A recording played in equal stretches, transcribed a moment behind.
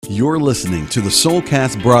You're listening to the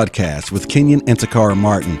Soulcast broadcast with Kenyon and Taccara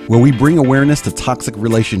Martin, where we bring awareness to toxic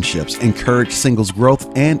relationships, encourage singles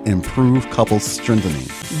growth, and improve couples strengthening.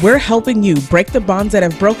 We're helping you break the bonds that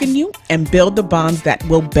have broken you and build the bonds that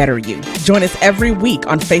will better you. Join us every week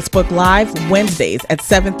on Facebook Live, Wednesdays at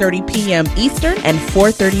 7:30 p.m. Eastern and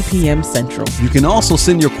 4:30 p.m. Central. You can also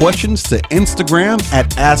send your questions to Instagram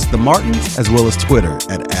at Ask the Martins, as well as Twitter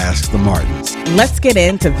at Ask the Martins. Let's get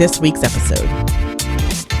into this week's episode.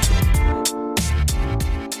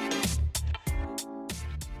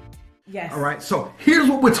 Yes. All right. So here's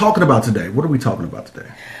what we're talking about today. What are we talking about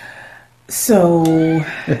today? So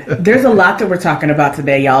there's a lot that we're talking about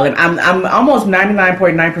today, y'all. And I'm almost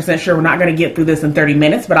 99.9% sure we're not going to get through this in 30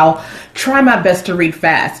 minutes, but I'll try my best to read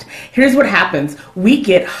fast. Here's what happens. We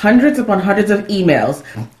get hundreds upon hundreds of emails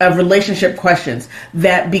of relationship questions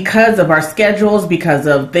that, because of our schedules, because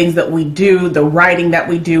of things that we do, the writing that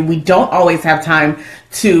we do, we don't always have time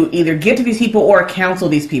to either get to these people or counsel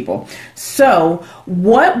these people. So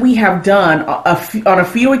what we have done on a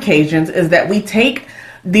few occasions is that we take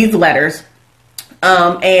these letters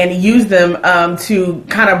and use them to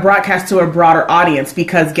kind of broadcast to a broader audience,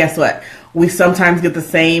 because guess what? We sometimes get the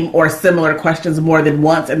same or similar questions more than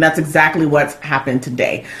once, and that's exactly what's happened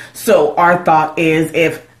today. So our thought is,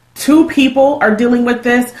 if 2 people are dealing with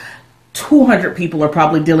this, 200 people are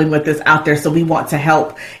probably dealing with this out there. So we want to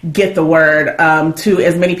help get the word to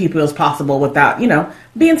as many people as possible without,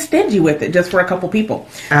 being stingy with it just for a couple people.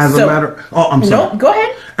 I'm sorry. No, go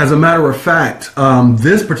ahead. As a matter of fact,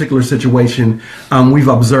 this particular situation, we've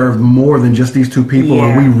observed more than just these 2 people,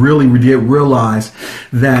 and we really did realize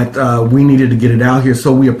that we needed to get it out here.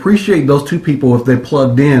 So we appreciate those 2 people, if they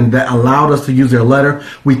plugged in, that allowed us to use their letter.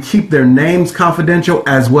 We keep their names confidential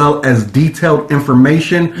as well as detailed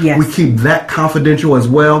information. Yes. We keep that confidential as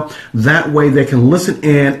well. That way they can listen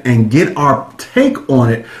in and get our take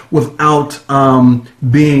on it without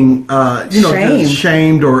being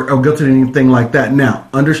shamed or guilty or anything like that. Now,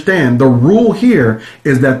 understand, the rule here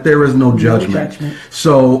is that there is no judgment.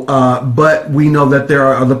 So, but we know that there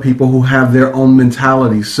are other people who have their own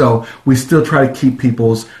mentality. So we still try to keep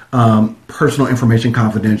people's personal information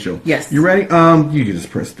confidential. Yes. You ready? You can just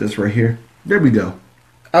press this right here. There we go.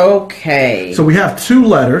 Okay. So we have 2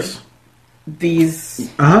 letters. These.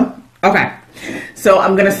 Okay. So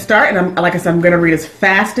I'm going to start, and like I said, I'm going to read as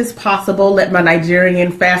fast as possible. Let my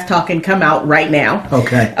Nigerian fast talking come out right now.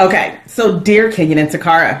 Okay. So, dear Kenyon and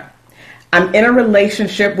Taccara, I'm in a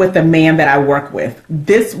relationship with a man that I work with.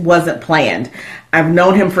 This wasn't planned. I've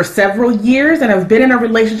known him for several years, and I've been in a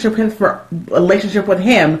relationship with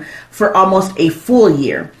him for almost a full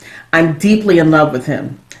year. I'm deeply in love with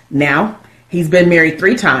him. Now, he's been married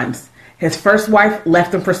 3 times. His first wife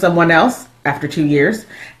left him for someone else after 2 years.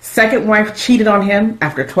 Second wife cheated on him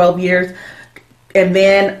after 12 years. And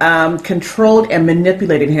then controlled and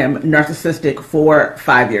manipulated him, narcissistic, for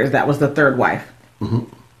 5 years. That was the third wife. Mm-hmm.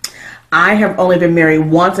 I have only been married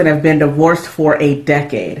once and have been divorced for a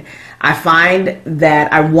decade. I find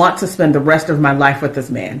that I want to spend the rest of my life with this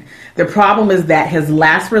man. The problem is that his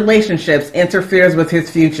last relationships interferes with his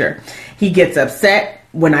future. He gets upset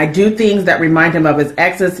when I do things that remind him of his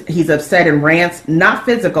exes. He's upset and rants, not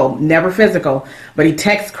physical, never physical, but he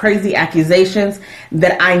texts crazy accusations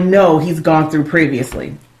that I know he's gone through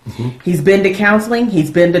previously. Mm-hmm. He's been to counseling,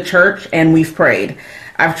 he's been to church, and we've prayed.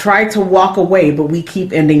 I've tried to walk away, but we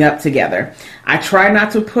keep ending up together. I try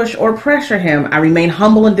not to push or pressure him. I remain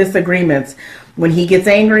humble in disagreements. When he gets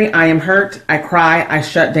angry, I am hurt, I cry, I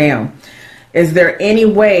shut down. Is there any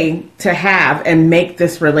way to have and make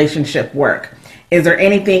this relationship work? Is there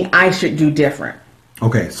anything I should do different?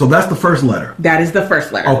 Okay, so that's the first letter. That is the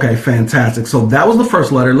first letter. Okay, fantastic. So that was the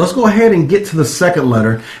first letter. Let's go ahead and get to the second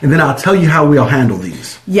letter, and then I'll tell you how we'll handle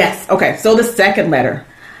these. Yes. Okay, so the second letter.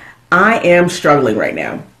 I am struggling right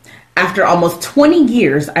now. After almost 20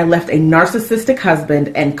 years, I left a narcissistic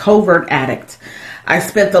husband and covert addict. I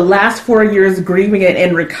spent the last 4 years grieving and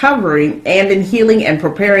in recovery and in healing and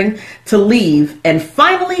preparing to leave, and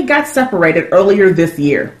finally got separated earlier this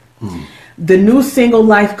year. The new single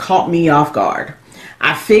life caught me off guard.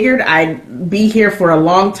 I figured I'd be here for a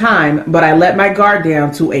long time, but I let my guard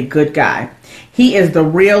down to a good guy. He is the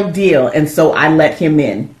real deal, and so I let him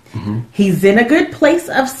in. Mm-hmm. He's in a good place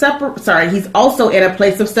of he's also in a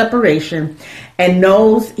place of separation and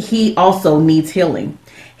knows he also needs healing.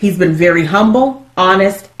 He's been very humble,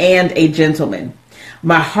 honest, and a gentleman.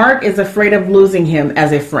 My heart is afraid of losing him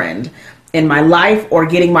as a friend in my life or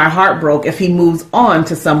getting my heart broke if he moves on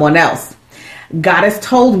to someone else. God has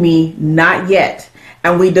told me not yet,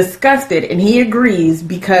 and we discussed it, and he agrees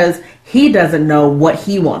because he doesn't know what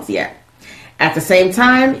he wants yet. At the same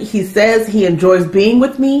time, he says he enjoys being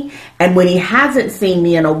with me, and when he hasn't seen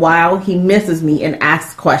me in a while, he misses me and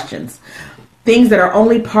asks questions. Things that are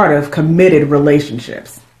only part of committed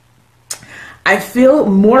relationships. I feel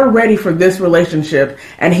more ready for this relationship,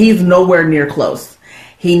 and he's nowhere near close.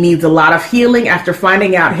 He needs a lot of healing after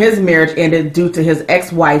finding out his marriage ended due to his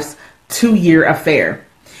ex-wife's 2-year affair.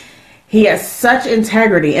 He has such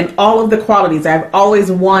integrity and all of the qualities I've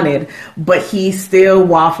always wanted, but he still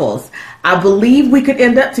waffles. I believe we could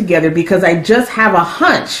end up together because I just have a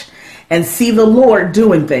hunch and see the Lord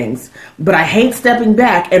doing things, but I hate stepping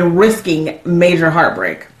back and risking major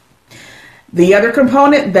heartbreak. The other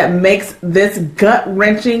component that makes this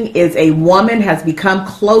gut-wrenching is a woman has become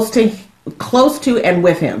close to and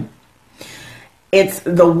with him. It's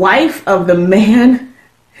the wife of the man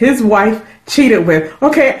his wife cheated with.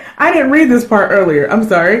 Okay, I didn't read this part earlier. I'm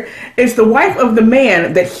sorry. It's the wife of the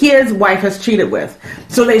man that his wife has cheated with.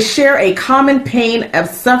 So they share a common pain of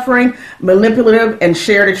suffering, manipulative, and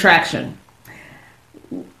shared attraction.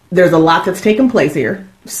 There's a lot that's taken place here.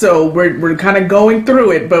 So we're kind of going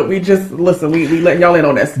through it, but we just, listen, we let y'all in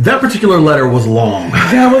on this. That particular letter was long.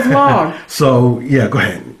 That was long. So, yeah, go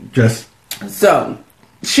ahead. So,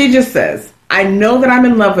 she just says, I know that I'm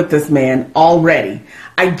in love with this man already.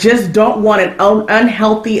 I just don't want an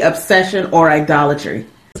unhealthy obsession or idolatry.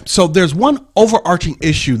 So there's one overarching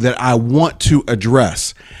issue that I want to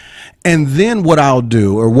address. And then what I'll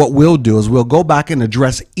do, or what we'll do, is we'll go back and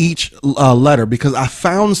address each letter, because I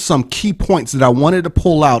found some key points that I wanted to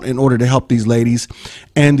pull out in order to help these ladies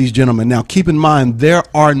and these gentlemen. Now, keep in mind, there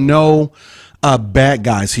are no bad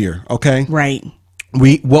guys here, okay? Right.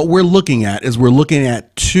 What we're looking at is we're looking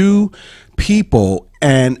at two people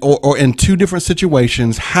or in two different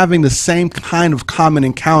situations having the same kind of common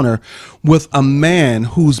encounter with a man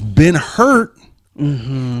who's been hurt,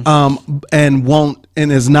 and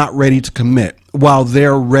is not ready to commit while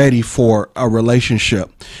they're ready for a relationship.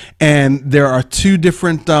 And there are two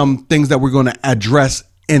different things that we're going to address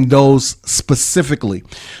in those specifically.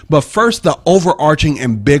 But first, the overarching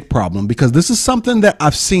and big problem, because this is something that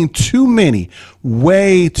I've seen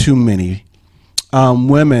way too many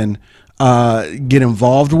women get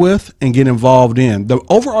involved with and get involved in. The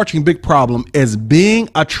overarching big problem is being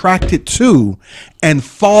attracted to and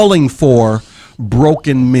falling for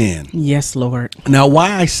broken men. Yes, Lord. Now,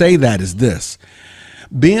 why I say that is this: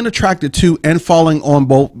 being attracted to and falling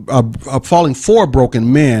for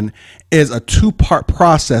broken men is a two-part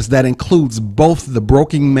process that includes both the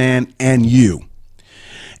broken man and you.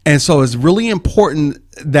 And so it's really important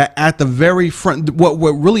that at the very front, what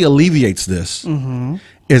really alleviates this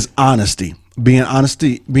is honesty. Being honest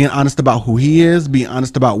about who he is, being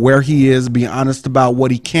honest about where he is, being honest about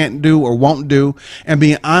what he can't do or won't do, and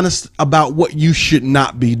being honest about what you should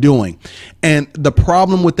not be doing. And the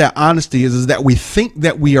problem with that honesty is that we think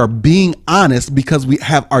that we are being honest because we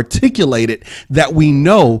have articulated that we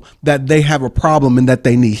know that they have a problem and that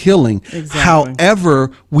they need healing. Exactly.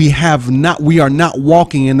 However, we are not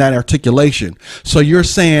walking in that articulation. So you're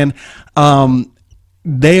saying,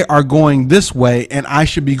 they are going this way and I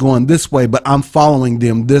should be going this way, but I'm following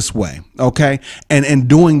them this way. Okay. And in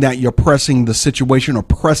doing that, you're pressing the situation or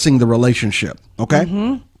pressing the relationship. Okay.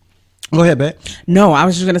 Go ahead, Beck. No, I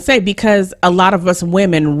was just going to say, because a lot of us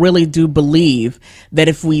women really do believe that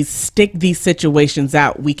if we stick these situations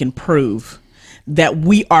out, we can prove that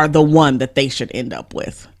we are the one that they should end up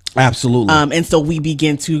with. Absolutely. And so we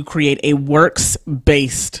begin to create a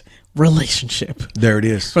works-based relationship. There it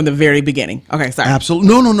is. From the very beginning. Okay, sorry. Absolutely.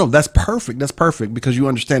 No. That's perfect. That's perfect, because you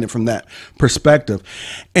understand it from that perspective.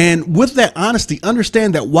 And with that honesty,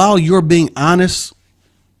 understand that while you're being honest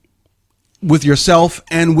with yourself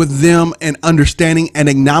and with them and understanding and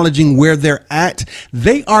acknowledging where they're at,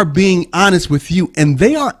 they are being honest with you and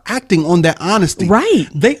they are acting on that honesty. Right.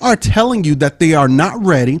 They are telling you that they are not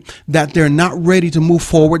ready, that they're not ready to move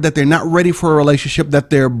forward, that they're not ready for a relationship, that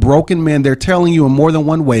they're broken men. They're telling you in more than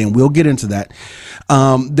one way, and we'll get into that.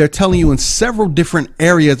 They're telling you in several different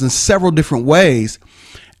areas, in several different ways,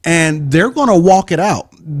 and they're going to walk it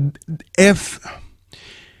out. If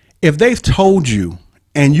they've told you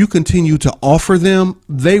and you continue to offer them,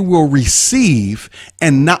 they will receive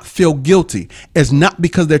and not feel guilty. It's not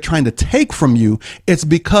because they're trying to take from you. It's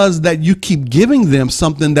because that you keep giving them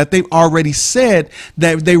something that they've already said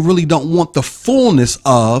that they really don't want the fullness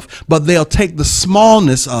of, but they'll take the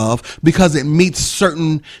smallness of because it meets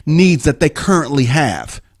certain needs that they currently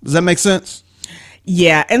have. Does that make sense?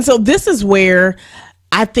 Yeah. And so this is where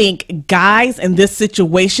I think guys in this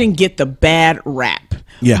situation get the bad rap.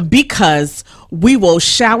 Yeah. Because we will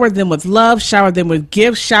shower them with love, shower them with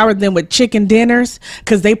gifts, shower them with chicken dinners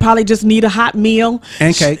because they probably just need a hot meal.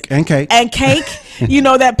 And cake. You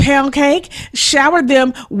know, that pound cake. Shower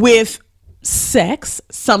them with sex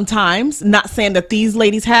sometimes, not saying that these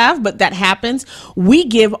ladies have, but that happens. We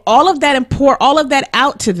give all of that and pour all of that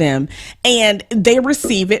out to them, and they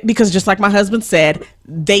receive it because, just like my husband said,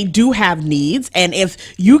 they do have needs. And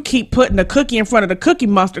if you keep putting a cookie in front of the Cookie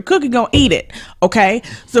Monster, Cookie gonna eat it. Okay,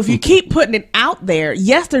 so if you keep putting it out there,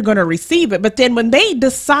 yes, they're gonna receive it. But then when they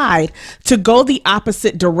decide to go the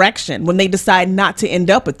opposite direction, when they decide not to end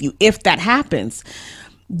up with you, if that happens,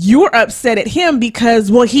 you're upset at him because,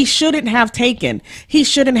 well, he shouldn't have taken, he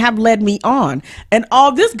shouldn't have led me on. And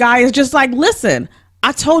all this guy is just like, listen,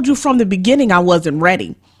 I told you from the beginning I wasn't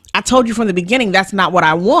ready. I told you from the beginning that's not what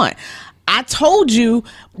I want. I told you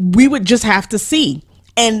we would just have to see.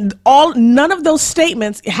 And none of those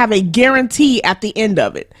statements have a guarantee at the end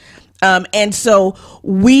of it. And so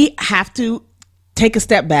we have to take a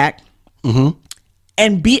step back. Mm-hmm.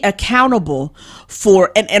 And be accountable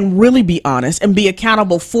for, and really be honest and be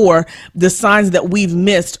accountable for the signs that we've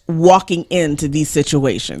missed walking into these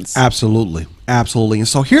situations. Absolutely. Absolutely. And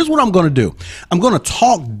so here's what I'm going to do. I'm going to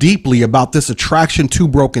talk deeply about this attraction to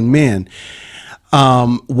broken men,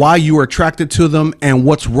 why you are attracted to them and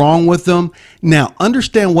what's wrong with them. Now,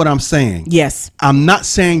 understand what I'm saying. Yes. I'm not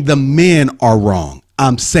saying the men are wrong.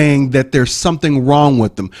 I'm saying that there's something wrong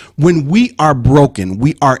with them. When we are broken,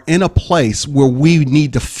 we are in a place where we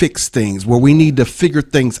need to fix things, where we need to figure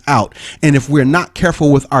things out. And if we're not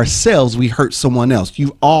careful with ourselves, we hurt someone else.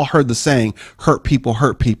 You've all heard the saying, hurt people,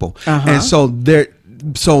 hurt people. And so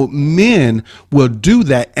men will do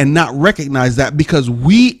that and not recognize that because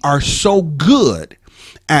we are so good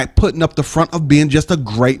at putting up the front of being just a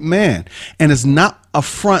great man. And it's not a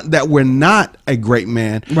front that we're not a great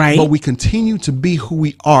man, right? But we continue to be who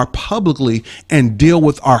we are publicly and deal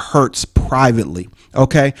with our hurts privately.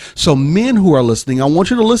 Okay. So men who are listening, I want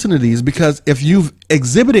you to listen to these, because if you've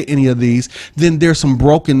exhibited any of these, then there's some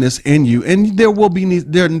brokenness in you and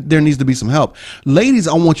there needs to be some help. Ladies,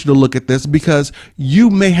 I want you to look at this because you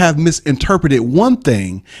may have misinterpreted one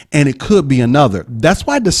thing and it could be another. That's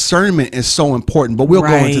why discernment is so important, but we'll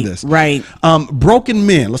go into this. Right. Broken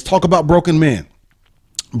men. Let's talk about broken men.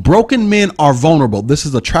 Broken men are vulnerable. This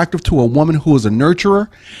is attractive to a woman who is a nurturer.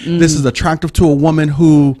 This is attractive to a woman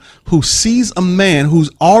who sees a man who's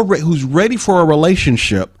ready for a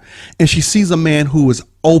relationship, and she sees a man who is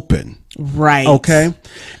open. Right. Okay.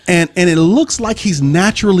 And it looks like he's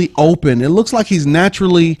naturally open. It looks like he's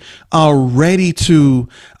naturally ready to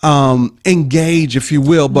engage, if you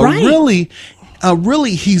will. But really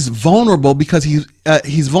he's vulnerable because he's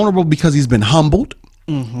been humbled.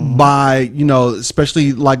 Mm-hmm. By,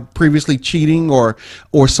 especially like previously cheating or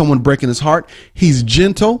someone breaking his heart. He's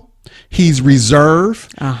gentle, he's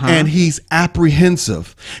reserved, and he's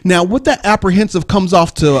apprehensive. Now, what that apprehensive comes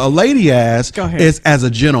off to a lady is as a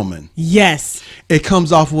gentleman. Yes. It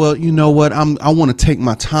comes off, well, you know what? I want to take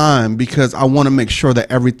my time because I want to make sure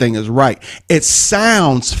that everything is right. It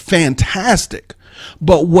sounds fantastic.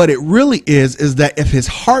 But what it really is that if his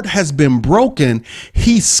heart has been broken,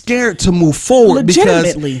 he's scared to move forward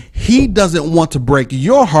because he doesn't want to break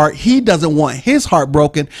your heart. He doesn't want his heart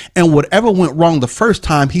broken. And whatever went wrong the first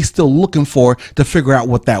time, he's still looking to figure out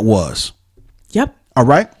what that was. Yep. All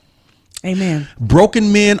right. Amen.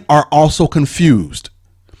 Broken men are also confused.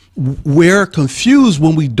 We're confused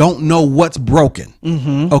when we don't know what's broken.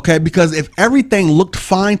 Mm-hmm. Okay. Because if everything looked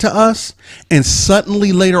fine to us and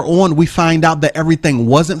suddenly later on we find out that everything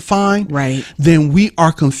wasn't fine, right, then we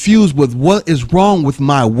are confused with what is wrong with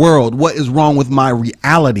my world. What is wrong with my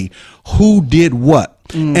reality? Who did what?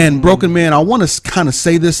 Mm-hmm. And broken man, I want to kind of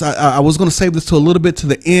say this. I was going to save this to a little bit to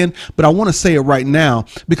the end, but I want to say it right now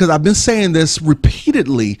because I've been saying this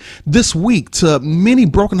repeatedly this week to many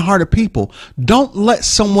brokenhearted people. Don't let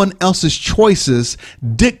someone else's choices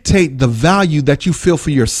dictate the value that you feel for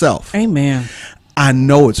yourself. Amen. I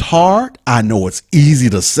know it's hard. I know it's easy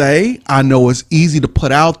to say. I know it's easy to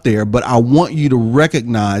put out there, but I want you to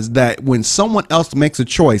recognize that when someone else makes a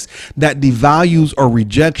choice that devalues or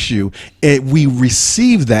rejects you, we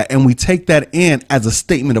receive that and we take that in as a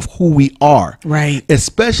statement of who we are. Right.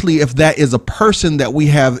 Especially if that is a person that we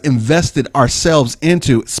have invested ourselves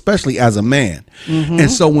into, especially as a man. Mm-hmm.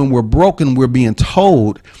 And so when we're broken, we're being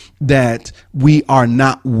told that we are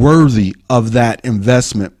not worthy of that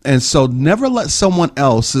investment. And so never let someone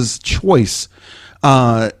else's choice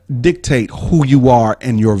dictate who you are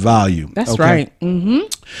and your value. That's right. Mm-hmm.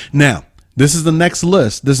 Now, this is the next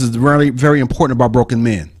list. This is very, very important about broken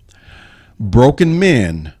men. Broken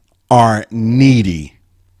men are needy.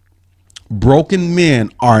 Broken men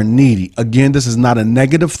are needy. Again, this is not a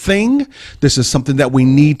negative thing. This is something that we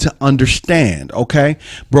need to understand. Okay.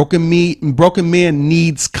 Broken men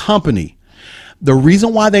needs company. The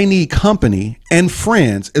reason why they need company and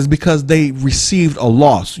friends is because they received a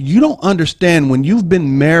loss. You don't understand when you've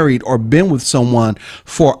been married or been with someone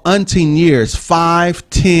for umpteen years, 5,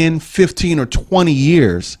 10, 15, or 20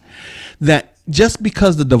 years, that just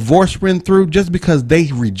because the divorce went through, just because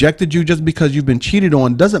they rejected you, just because you've been cheated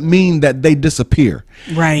on, doesn't mean that they disappear.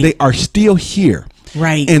 Right. They are still here.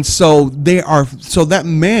 Right. And so that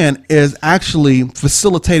man is actually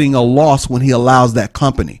facilitating a loss when he allows that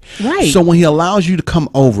company. Right. So when he allows you to come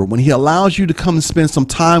over, when he allows you to come and spend some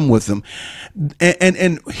time with him,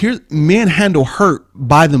 and here, men handle hurt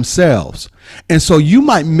by themselves. And so you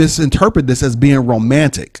might misinterpret this as being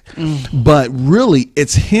romantic, but really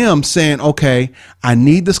it's him saying, okay, I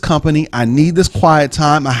need this company. I need this quiet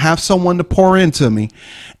time. I have someone to pour into me.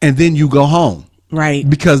 And then you go home. Right.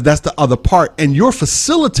 Because that's the other part. And you're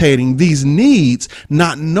facilitating these needs,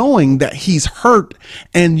 not knowing that he's hurt,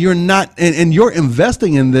 and you're not, and you're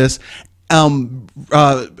investing in this, putting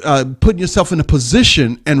yourself in a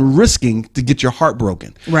position and risking to get your heart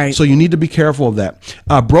broken. Right. So you need to be careful of that.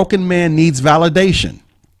 A broken man needs validation.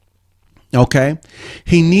 Okay.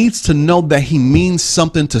 He needs to know that he means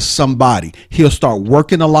something to somebody. He'll start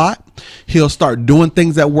working a lot. He'll start doing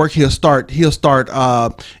things at work. He'll start,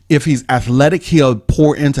 if he's athletic, he'll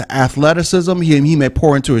pour into athleticism. He may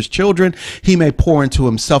pour into his children. He may pour into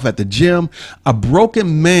himself at the gym. A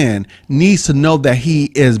broken man needs to know that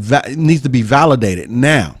he needs to be validated.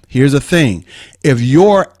 Now, here's the thing. If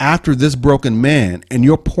you're after this broken man and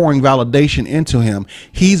you're pouring validation into him,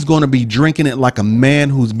 he's going to be drinking it like a man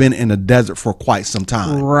who's been in the desert for quite some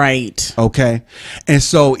time. Right. Okay. And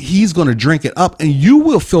so he's going to drink it up and you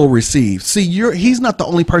will feel received. See, he's not the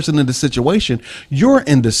only person in this situation. You're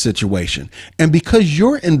in this situation. And because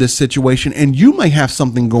you're in this situation and you may have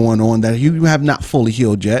something going on that you have not fully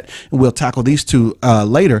healed yet, and we'll tackle these two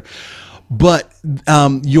later, but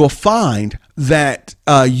you'll find that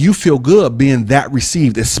you feel good being that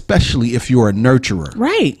received, especially if you're a nurturer.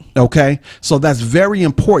 Right. Okay. So that's very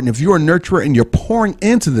important. If you're a nurturer and you're pouring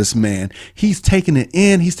into this man, he's taking it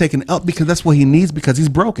in, he's taking it up because that's what he needs because he's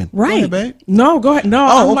broken. Right. Go ahead, babe. No, go ahead. No,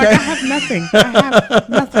 Oh, I'm okay. like, I have nothing. I have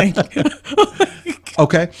nothing.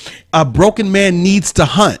 Okay. A broken man needs to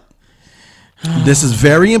hunt. This is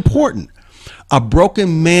very important. A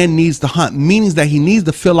broken man needs to hunt, meaning that he needs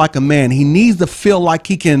to feel like a man. He needs to feel like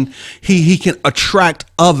he can attract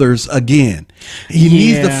others again. He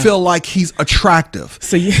needs to feel like he's attractive.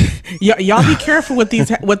 So y'all be careful with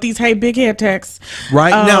these hey big head texts.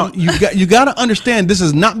 Right now, you got to understand this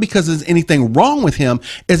is not because there's anything wrong with him.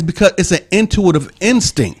 It's because it's an intuitive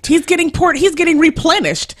instinct. He's getting poured. He's getting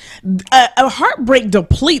replenished. A heartbreak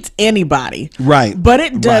depletes anybody. Right. But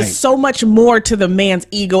it does so much more to the man's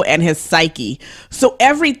ego and his psyche. So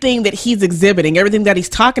everything that he's exhibiting, everything that he's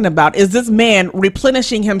talking about is this man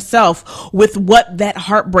replenishing himself with what that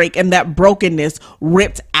heartbreak and that brokenness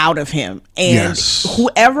ripped out of him. And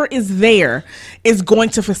whoever is there is going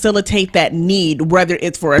to facilitate that need, whether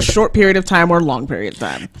it's for a short period of time or a long period of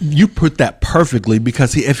time. You put that perfectly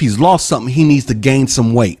because if he's lost something, he needs to gain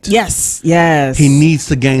some weight. Yes. Yes. He needs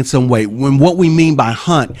to gain some weight. When what we mean by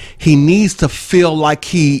hunt, he needs to feel like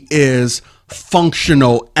he is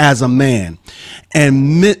functional as a man.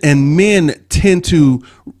 And men tend to,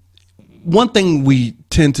 one thing we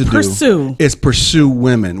tend to do is pursue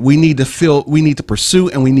women. We need to pursue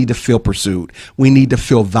and we need to feel pursued. We need to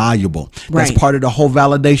feel valuable. That's part of the whole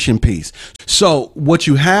validation piece. So what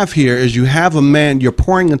you have here is you have a man, you're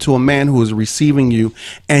pouring into a man who is receiving you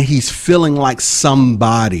and he's feeling like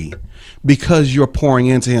somebody because you're pouring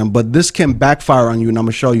into him. But this can backfire on you, and I'm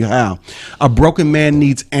going to show you how. A broken man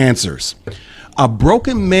needs answers. A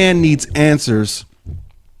broken man needs answers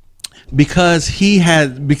because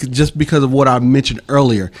because of what I mentioned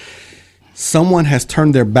earlier. Someone has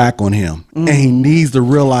turned their back on him, and he needs to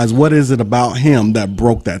realize what is it about him that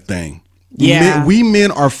broke that thing. Yeah. We men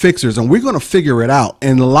are fixers and we're going to figure it out.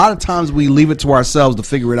 And a lot of times we leave it to ourselves to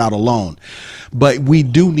figure it out alone. But we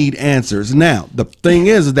do need answers. Now, the thing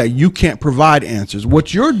is that you can't provide answers.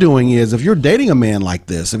 What you're doing is if you're dating a man like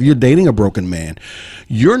this, if you're dating a broken man,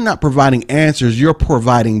 you're not providing answers. You're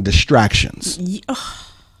providing distractions.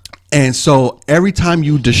 And so every time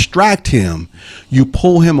you distract him, you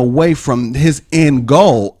pull him away from his end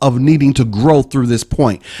goal of needing to grow through this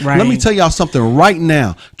point. Right. Let me tell y'all something right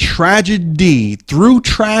now. Through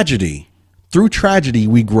tragedy,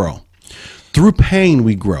 we grow. Through pain,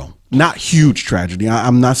 we grow. Not huge tragedy.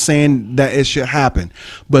 I'm not saying that it should happen,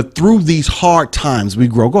 but through these hard times, we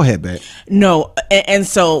grow. Go ahead, babe. No. And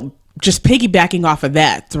so just piggybacking off of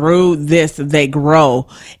that, through this, they grow.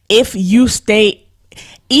 If you stay,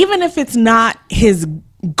 even if it's not his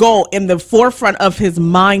goal in the forefront of his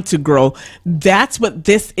mind to grow, that's what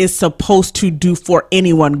this is supposed to do for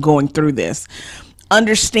anyone going through this.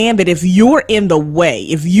 Understand that if you're in the way,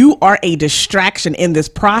 if you are a distraction in this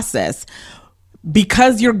process,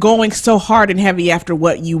 because you're going so hard and heavy after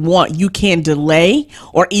what you want, you can delay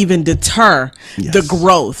or even deter the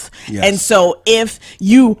growth. Yes. And so if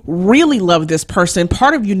you really love this person,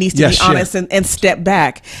 part of you needs to be honest and step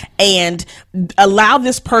back and allow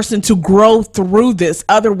this person to grow through this.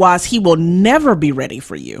 Otherwise, he will never be ready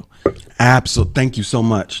for you. Absolutely. Thank you so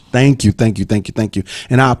much. Thank you.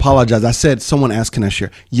 And I apologize. I said someone asked, can I share?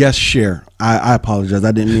 Yes, share. I apologize.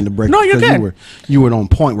 I didn't mean to break. No, you're good. You were on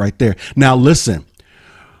point right there. Now listen,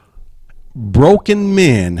 broken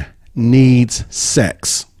men needs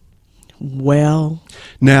sex. Well,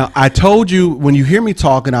 now I told you, when you hear me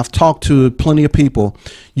talk, and I've talked to plenty of people,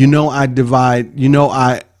 I divide,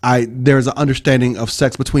 there's an understanding of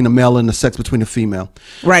sex between a male and the sex between a female,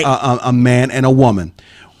 right? A man and a woman.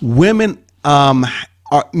 Men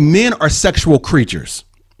are sexual creatures.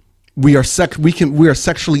 We are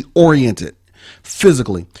sexually oriented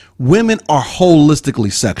physically. Women are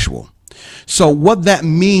holistically sexual. So what that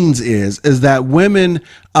means is that women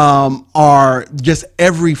are just,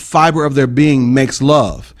 every fiber of their being makes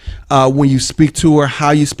love. When you speak to her,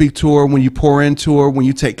 how you speak to her, when you pour into her, when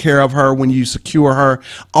you take care of her, when you secure her,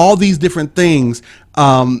 all these different things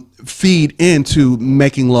feed into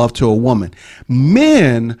making love to a woman.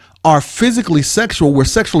 Men are physically sexual. We're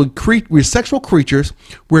sexual creatures.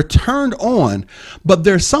 We're turned on, but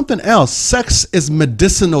there's something else. Sex is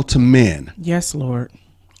medicinal to men. Yes, Lord.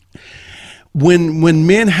 When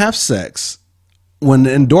men have sex, when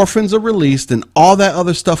the endorphins are released and all that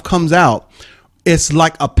other stuff comes out, it's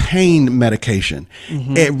like a pain medication.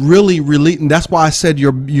 Mm-hmm. It really, and that's why I said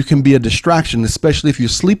you can be a distraction, especially if you're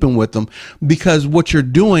sleeping with them, because what you're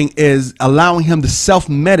doing is allowing him to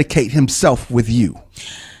self-medicate himself with you.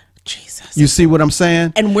 Jesus. You see what I'm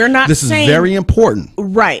saying? And we're not This is very important.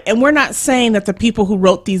 Right. And we're not saying that the people who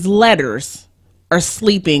wrote these letters are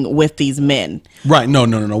sleeping with these men. Right. No.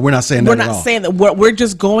 We're not saying that at all. We're not saying that. We're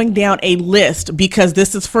just going down a list, because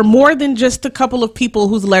this is for more than just a couple of people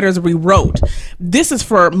whose letters we wrote. This is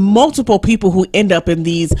for multiple people who end up in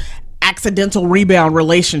these accidental rebound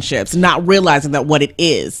relationships, not realizing that what it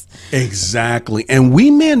is. Exactly. And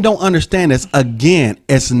we men don't understand this. Again,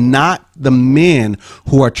 it's not the men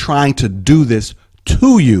who are trying to do this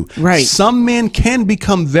to you. Right. Some men can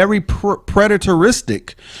become very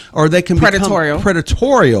predatoristic, or they can become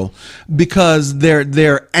predatorial because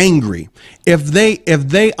they're angry. If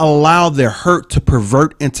they allow their hurt to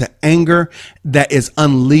pervert into anger that is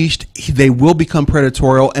unleashed, they will become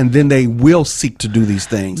predatorial, and then they will seek to do these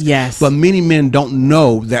things. Yes. But many men don't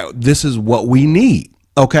know that this is what we need.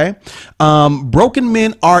 Okay. Broken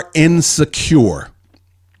men are insecure.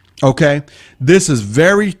 Okay. This is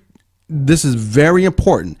very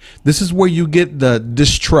important. This is where you get the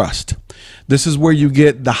distrust. This is where you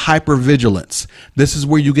get the hypervigilance. This is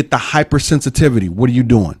where you get the hypersensitivity. What are you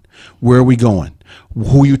doing? Where are we going?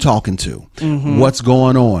 Who are you talking to? Mm-hmm. What's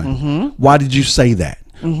going on? Mm-hmm. Why did you say that?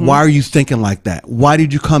 Mm-hmm. Why are you thinking like that? Why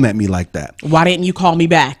did you come at me like that? Why didn't you call me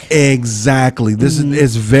back? Exactly. This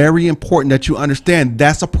is very important that you understand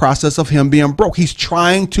that's a process of him being broke. He's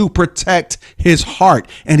trying to protect his heart,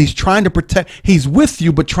 and he's with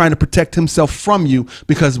you, but trying to protect himself from you,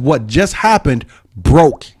 because what just happened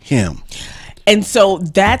broke him. And so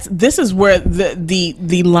this is where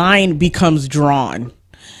the line becomes drawn,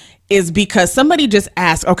 is because somebody just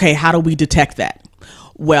asked, okay, how do we detect that?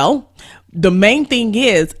 Well, the main thing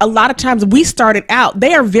is, a lot of times we started out,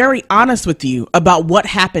 they are very honest with you about what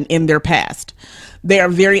happened in their past. They are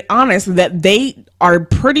very honest that they are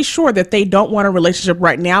pretty sure that they don't want a relationship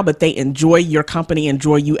right now, but they enjoy your company,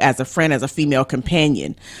 enjoy you as a friend, as a female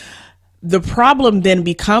companion. The problem then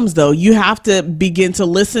becomes, though, you have to begin to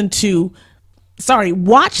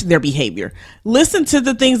watch their behavior. Listen to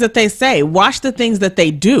the things that they say. Watch the things that they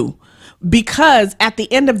do. Because at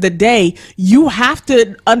the end of the day, you have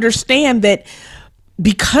to understand that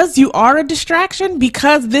because you are a distraction,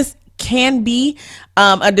 because this can be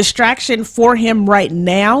a distraction for him right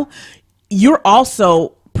now, you're also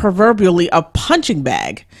proverbially a punching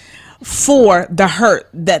bag. for the hurt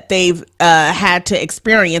that they've had to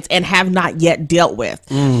experience and have not yet dealt with.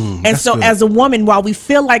 And so good. As a woman, while we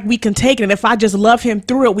feel like we can take it, and if I just love him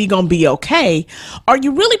through it, we gonna be okay. Are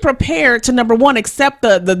you really prepared to, number one, accept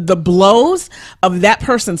the blows of that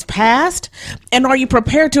person's past? And are you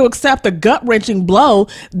prepared to accept the gut-wrenching blow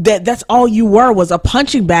that's all you were, was a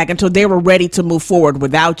punching bag until they were ready to move forward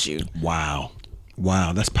without you? Wow,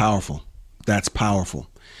 that's powerful. That's powerful.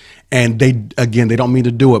 And they don't mean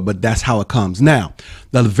to do it, but that's how it comes. Now,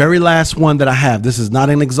 the very last one that I have, this is not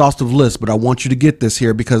an exhaustive list, but I want you to get this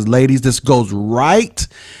here because, ladies, this goes right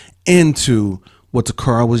into what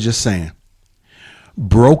Taccara was just saying.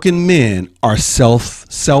 Broken men are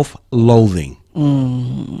self-loathing.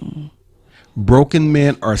 Broken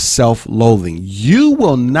men are self-loathing. You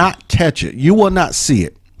will not catch it. You will not see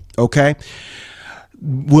it. Okay?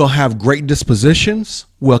 We'll have great dispositions.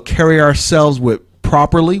 We'll carry ourselves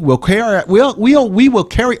properly. We will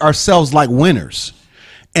carry ourselves like winners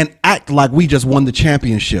and act like we just won the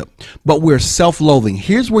championship. But we're self-loathing.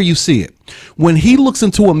 Here's where you see it. When he looks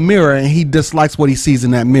into a mirror and he dislikes what he sees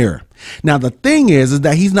in that mirror. Now, the thing is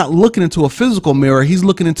that he's not looking into a physical mirror. He's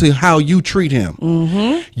looking into how you treat him.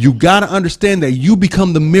 You got to understand that you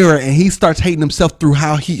become the mirror, and he starts hating himself through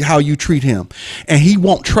how you treat him, and he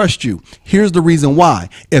won't trust you. Here's the reason why.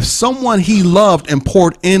 If someone he loved and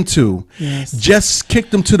poured into just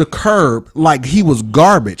kicked him to the curb like he was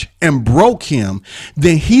garbage and broke him,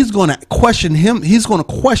 then he's going to question him. He's going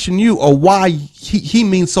to question you, or why he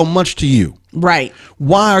means so much to you. Right.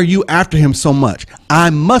 Why are you after him so much? I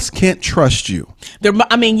can't trust you.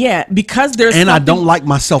 Because there's I don't like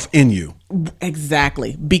myself in you.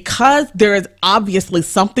 Exactly. Because there is obviously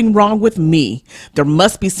something wrong with me. There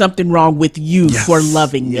must be something wrong with you for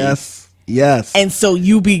loving me. Yes. And so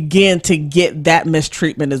you begin to get that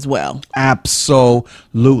mistreatment as well.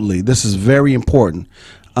 Absolutely. This is very important.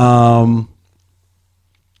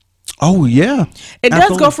 Oh, yeah. It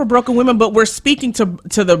does go for broken women, but we're speaking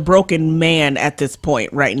to the broken man at this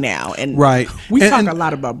point right now. And we talk a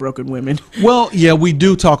lot about broken women. Well, yeah, we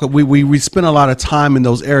do talk. We spend a lot of time in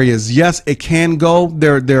those areas. Yes, it can go.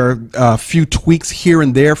 There are a few tweaks here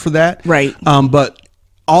and there for that. Right. But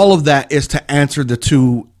all of that is to answer the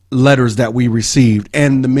two letters that we received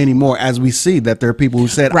and the many more, as we see that there are people who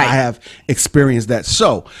said, I have experienced that.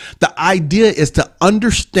 So the idea is to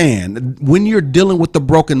understand when you're dealing with the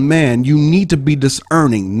broken man, you need to be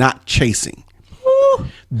discerning, not chasing.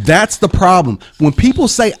 That's the problem. When people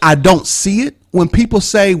say, I don't see it, when people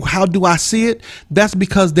say, how do I see it? That's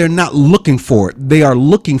because they're not looking for it. They are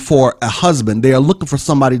looking for a husband. They are looking for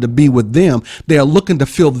somebody to be with them. They are looking to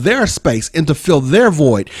fill their space and to fill their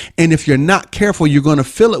void. And if you're not careful, you're going to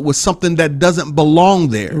fill it with something that doesn't belong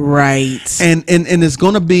there. Right. And it's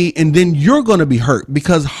going to be, and then you're going to be hurt,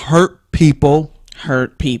 because hurt people.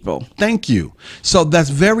 Thank you. So that's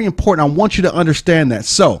very important. I want you to understand that.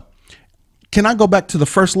 So can I go back to the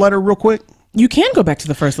first letter real quick? You can go back to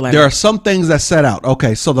the first letter. There are some things that set out.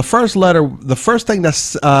 Okay, so the first letter, the first thing that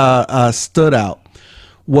stood out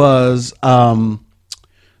was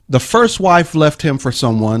the first wife left him for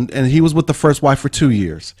someone, and he was with the first wife for 2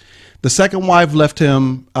 years. The second wife left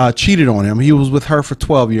him, cheated on him. He was with her for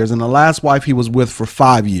 12 years, and the last wife he was with for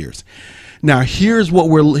 5 years. Now, here's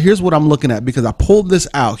what I'm looking at, because I pulled this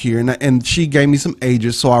out here, and she gave me some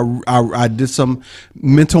ages, so I did some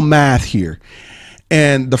mental math here.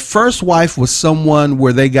 And the first wife was someone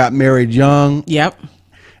where they got married young. Yep.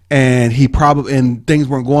 And things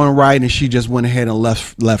weren't going right, and she just went ahead and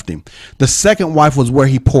left him. The second wife was where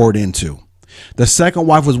he poured into. The second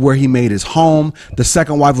wife was where he made his home. The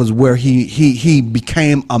second wife was where he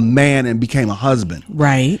became a man and became a husband.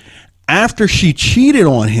 Right. After she cheated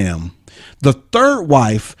on him, the third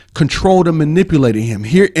wife controlled and manipulated him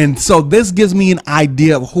here. And so this gives me an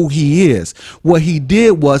idea of who he is. What he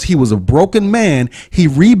did was, he was a broken man. He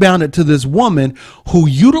rebounded to this woman who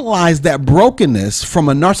utilized that brokenness from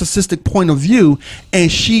a narcissistic point of view,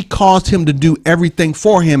 and she caused him to do everything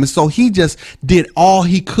for him. And so he just did all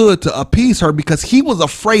he could to appease her, because he was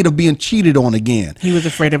afraid of being cheated on again. He was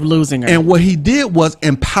afraid of losing her. And what he did was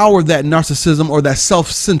empower that narcissism, or that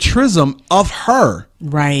self-centrism of her.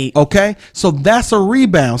 Right. Okay. So that's a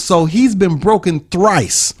rebound. So he's been broken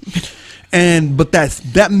thrice. But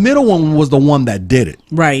that middle one was the one that did it.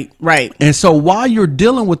 Right. And so while you're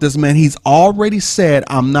dealing with this man, he's already said,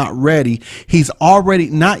 I'm not ready. He's already,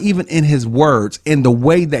 not even in his words, in the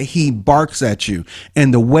way that he barks at you,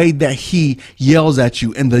 and the way that he yells at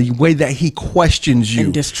you, and the way that he questions you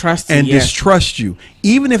and distrusts you.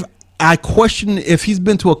 Even if I question if he's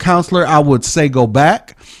been to a counselor, I would say go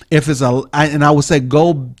back. And I would say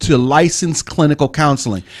go to licensed clinical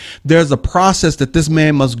counseling. There's a process that this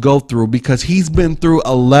man must go through because he's been through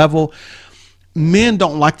a level. Men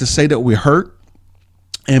don't like to say that we're hurt.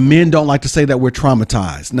 And men don't like to say that we're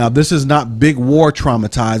traumatized. Now, this is not big war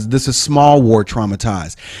traumatized. This is small war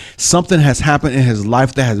traumatized. Something has happened in his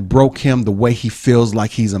life that has broke him the way he feels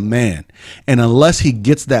like he's a man. And unless he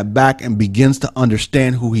gets that back and begins to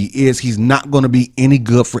understand who he is, he's not going to be any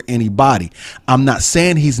good for anybody. I'm not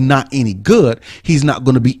saying he's not any good. He's not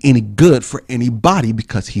going to be any good for anybody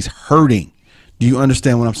because he's hurting. Do you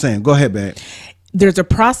understand what I'm saying? Go ahead, babe. There's a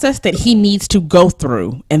process that he needs to go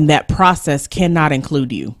through, and that process cannot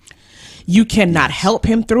include you. You cannot help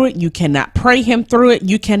him through it. You cannot pray him through it.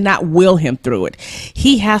 You cannot will him through it.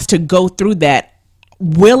 He has to go through that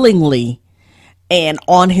willingly and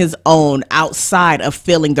on his own, outside of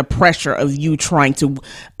feeling the pressure of you trying to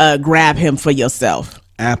grab him for yourself.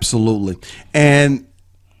 Absolutely. And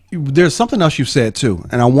there's something else you said too,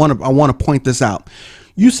 and I want to point this out.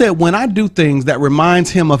 You said, when I do things that reminds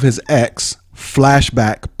him of his ex,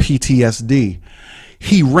 flashback, PTSD,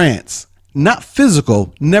 he rants. Not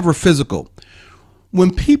physical, never physical.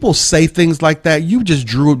 When people say things like that, you just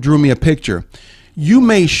drew me a picture. You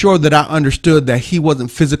made sure that I understood that he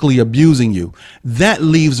wasn't physically abusing you. That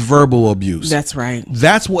leaves verbal abuse. That's right.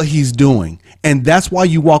 That's what he's doing. And that's why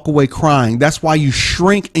you walk away crying. That's why you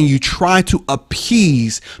shrink and you try to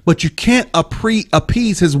appease, but you can't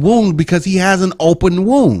appease his wound because he has an open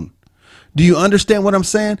wound. Do you understand what I'm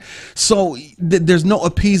saying? So there's no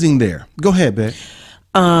appeasing there. Go ahead, babe.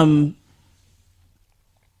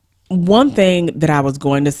 One thing that I was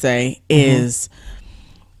going to say is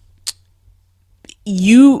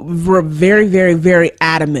you were very, very, very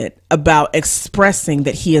adamant about expressing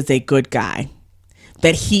that he is a good guy,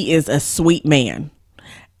 that he is a sweet man.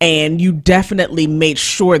 And you definitely made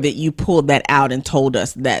sure that you pulled that out and told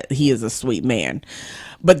us that he is a sweet man.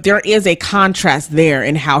 But there is a contrast there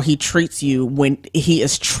in how he treats you when he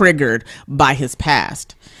is triggered by his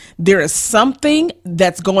past. There is something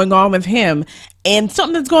that's going on with him and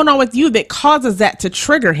something that's going on with you that causes that to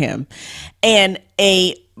trigger him. And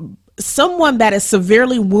someone that is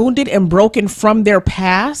severely wounded and broken from their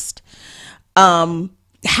past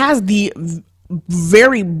has the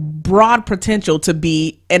very broad potential to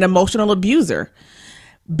be an emotional abuser.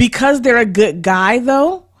 Because they're a good guy,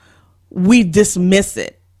 though, we dismiss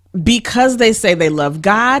it. Because they say they love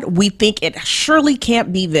God, we think it surely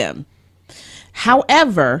can't be them.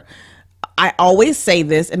 However, I always say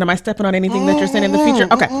this, and am I stepping on anything that you're saying in the future?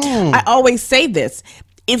 Okay. I always say this.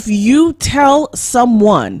 If you tell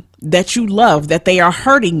someone that you love that they are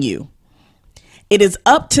hurting you, it is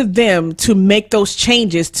up to them to make those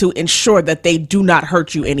changes to ensure that they do not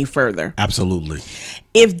hurt you any further. Absolutely.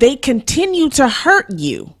 If they continue to hurt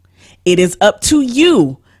you, it is up to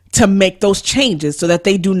you to make those changes so that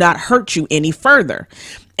they do not hurt you any further.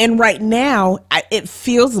 And right now, it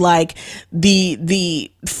feels like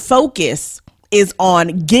the focus is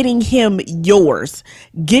on getting him yours,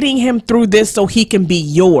 getting him through this so he can be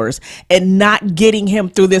yours, and not getting him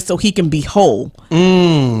through this so he can be whole.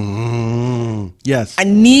 Yes. I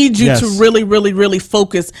need you to really, really, really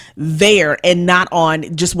focus there and not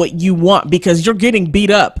on just what you want, because you're getting beat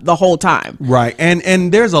up the whole time. Right.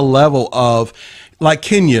 And there's a level of, like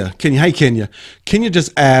Kenya, hey Kenya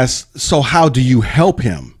just asked, so how do you help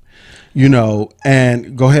him? You know,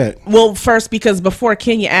 and go ahead. Well, first, because before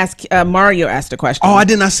Kenya asked, Mario asked a question. Oh, I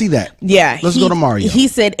did not see that. Yeah. Let's go to Mario. He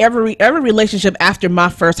said every relationship after my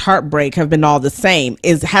first heartbreak have been all the same.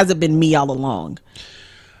 Has it been me all along?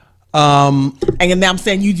 And now I'm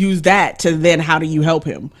saying you use that to then how do you help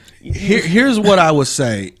him? Here's what I would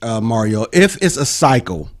say, Mario. If it's a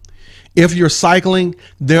cycle, if you're cycling,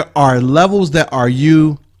 there are levels that are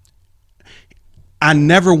you. I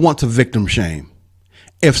never want to victim shame.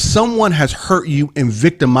 If someone has hurt you and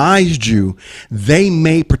victimized you, they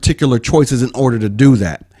made particular choices in order to do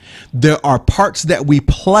that. There are parts that we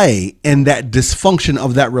play in that dysfunction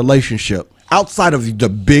of that relationship. Outside of the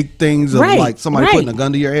big things of like somebody putting a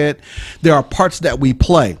gun to your head, there are parts that we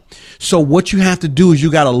play. So what you have to do is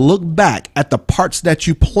you got to look back at the parts that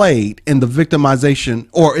you played in the victimization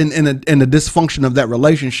or in the dysfunction of that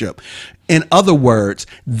relationship. In other words,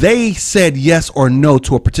 they said yes or no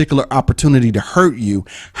to a particular opportunity to hurt you.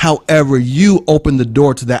 However, you opened the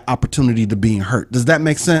door to that opportunity to being hurt. Does that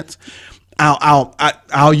make sense?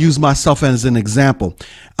 I'll use myself as an example.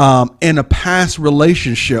 In a past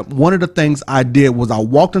relationship, one of the things I did was I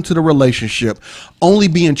walked into the relationship only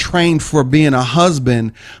being trained for being a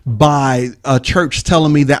husband by a church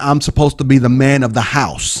telling me that I'm supposed to be the man of the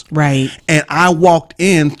house. Right. And I walked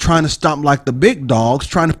in trying to stomp like the big dogs,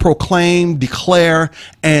 trying to proclaim, declare,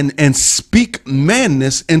 and speak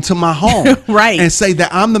madness into my home. Right. And say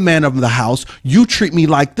that I'm the man of the house. You treat me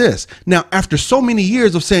like this. Now, after so many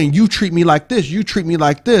years of saying, you treat me like this, you treat me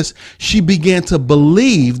like this, she began to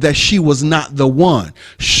believe that she was not the one.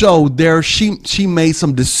 So she made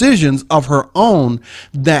some decisions of her own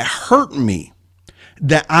that hurt me,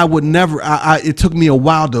 that I would never, it took me a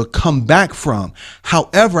while to come back from.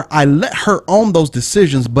 However, I let her own those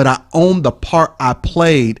decisions, but I owned the part I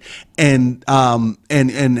played and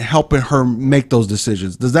helping her make those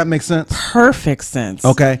decisions. Does that make sense? Perfect sense.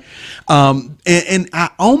 Okay. And I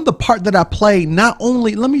own the part that I played. Not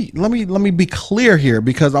only, let me be clear here,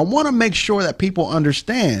 because I want to make sure that people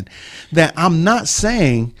understand that I'm not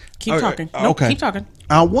saying, keep talking. Nope, okay. Keep talking.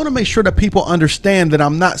 I want to make sure that people understand that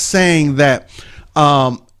I'm not saying that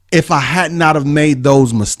if I had not have made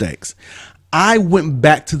those mistakes. I went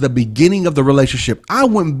back to the beginning of the relationship. I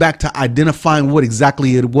went back to identifying what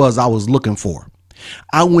exactly it was I was looking for.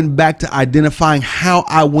 I went back to identifying how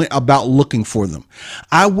I went about looking for them.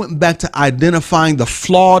 I went back to identifying the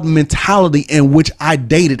flawed mentality in which I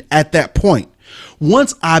dated at that point.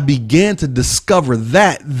 Once I began to discover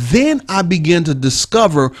that, then I began to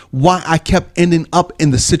discover why I kept ending up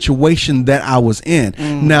in the situation that I was in.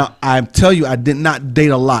 Now, I tell you, I did not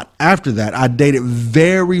date a lot after that. I dated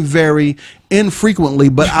very, very infrequently,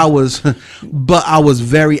 but I was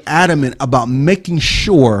very adamant about making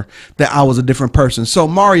sure that I was a different person. So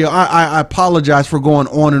Mario, I apologize for going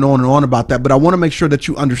on and on and on about that, but I want to make sure that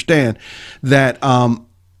you understand that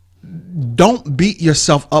don't beat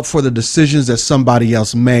yourself up for the decisions that somebody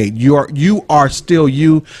else made. You are still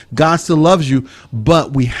you. God still loves you,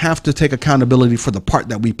 but we have to take accountability for the part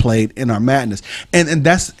that we played in our madness. And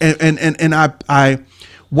that's I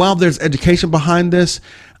while there's education behind this,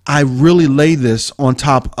 I really lay this on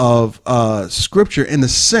top of scripture in the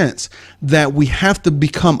sense that we have to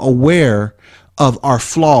become aware of our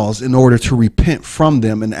flaws in order to repent from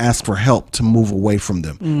them and ask for help to move away from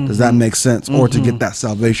them. Does that make sense? Or to get that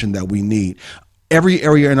salvation that we need. Every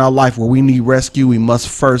area in our life where we need rescue, we must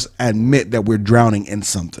first admit that we're drowning in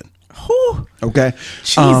something. Whew. Okay.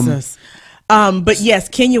 Jesus. But yes,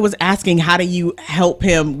 Kenya was asking, how do you help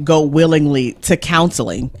him go willingly to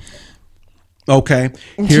counseling? Okay.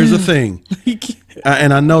 Here's the thing.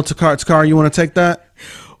 And I know Taccara, you want to take that?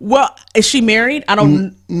 Well, is she married? I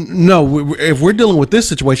don't No, if we're dealing with this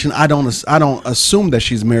situation, I don't assume that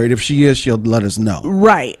she's married. If she is, she'll let us know.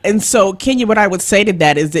 Right. And so, Kenya, what I would say to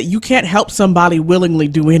that is that you can't help somebody willingly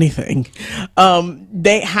do anything.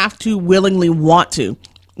 They have to willingly want to.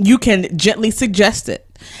 You can gently suggest it.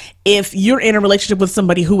 If you're in a relationship with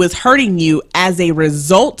somebody who is hurting you as a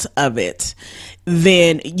result of it,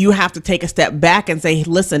 then you have to take a step back and say,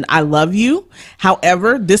 listen, I love you.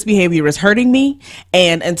 However, this behavior is hurting me.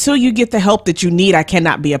 And until you get the help that you need, I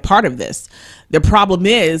cannot be a part of this. The problem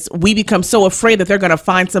is we become so afraid that they're going to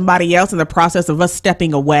find somebody else in the process of us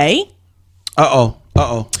stepping away. That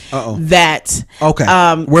okay,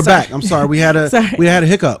 we're back. I'm sorry, we had a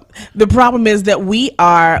hiccup. The problem is that we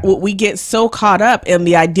get so caught up in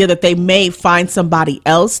the idea that they may find somebody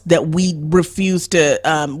else that we refuse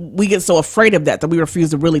to. We get so afraid of that we refuse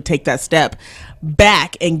to really take that step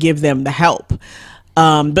back and give them the help.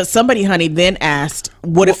 But somebody, honey, then asked,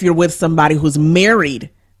 "What if you're with somebody who's married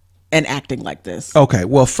and acting like this?" Okay.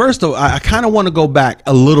 Well, first of all, I kind of want to go back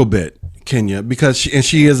a little bit, Kenya, because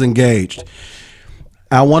she is engaged.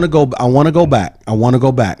 I want to go back.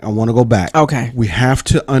 Okay. We have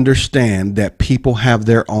to understand that people have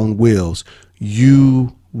their own wills.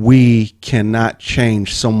 We cannot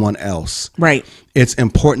change someone else. Right. It's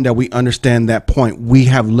important that we understand that point. We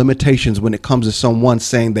have limitations when it comes to someone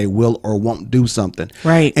saying they will or won't do something.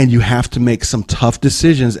 Right. And you have to make some tough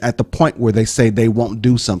decisions at the point where they say they won't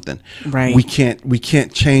do something. Right. We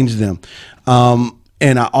can't change them.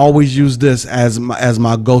 And I always use this as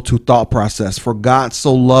my go-to thought process. For God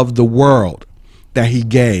so loved the world that he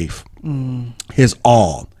gave his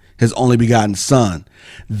all, his only begotten son,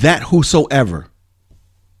 that whosoever,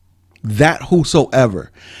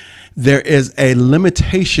 there is a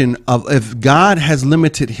limitation of, if God has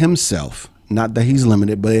limited himself, not that he's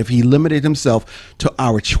limited, but if he limited himself to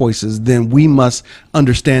our choices, then we must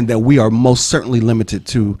understand that we are most certainly limited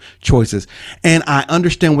to choices. And I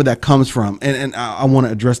understand where that comes from. And I want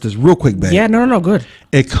to address this real quick, babe. Yeah, no, good.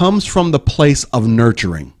 It comes from the place of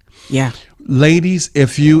nurturing. Yeah. Ladies,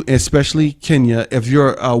 if you, especially Kenya, if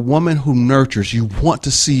you're a woman who nurtures, you want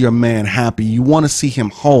to see your man happy, you want to see him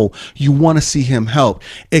whole, you want to see him help.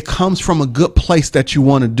 It comes from a good place that you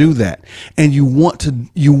want to do that, and you want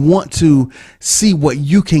to see what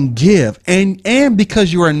you can give, and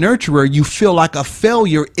because you're a nurturer, you feel like a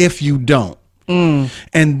failure if you don't.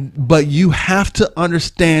 But you have to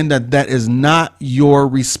understand that is not your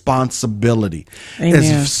responsibility. Amen.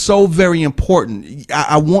 It's so very important.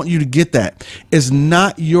 I want you to get that. It's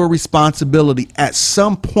not your responsibility. At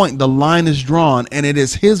some point, the line is drawn, and it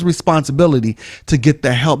is his responsibility to get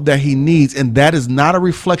the help that he needs. And that is not a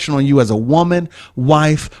reflection on you as a woman,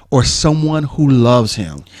 wife, or someone who loves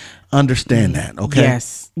him. Understand that, okay?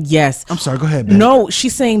 Yes. I'm sorry, go ahead, babe. No,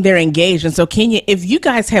 she's saying they're engaged. And so, Kenya, if you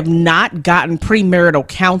guys have not gotten premarital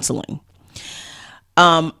counseling,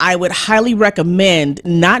 I would highly recommend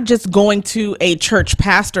not just going to a church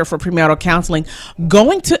pastor for premarital counseling,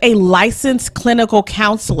 going to a licensed clinical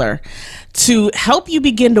counselor to help you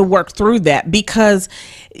begin to work through that, because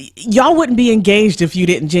y'all wouldn't be engaged if you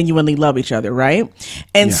didn't genuinely love each other, right?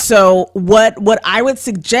 And so what I would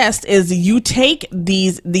suggest is you take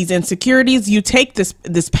these insecurities, you take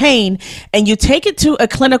this pain, and you take it to a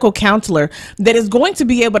clinical counselor that is going to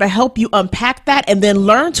be able to help you unpack that and then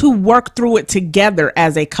learn to work through it together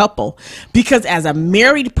as a couple. Because as a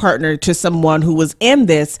married partner to someone who was in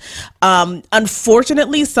this,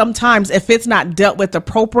 unfortunately, sometimes if it's not dealt with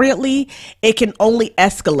appropriately, it can only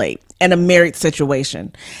escalate in a married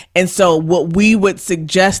situation. And so what we would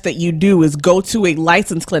suggest that you do is go to a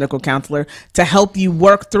licensed clinical counselor to help you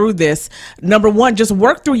work through this. Number one, just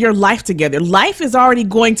work through your life together. Life is already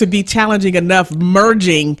going to be challenging enough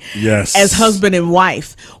merging as husband and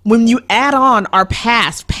wife. When you add on our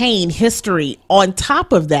past, pain, history on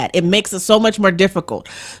top of that, it makes it so much more difficult.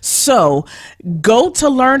 So go to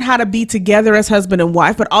learn how to be together as husband and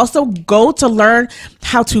wife, but also go to learn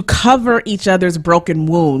how to cover each other's broken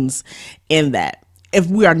wounds in that. If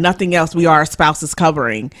we are nothing else, we are our spouse's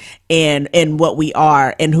covering and what we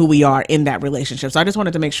are and who we are in that relationship. So I just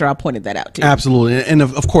wanted to make sure I pointed that out too. Absolutely. And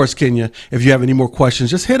of course, Kenya, if you have any more questions,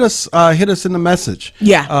 just hit us in the message.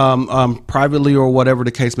 Privately or whatever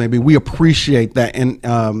the case may be. We appreciate that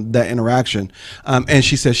that interaction. And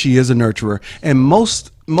she says she is a nurturer, and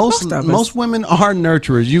most women are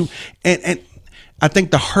nurturers. And I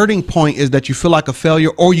think the hurting point is that you feel like a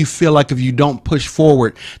failure, or you feel like if you don't push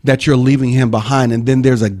forward that you're leaving him behind, and then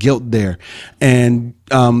there's a guilt there. And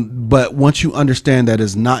but once you understand that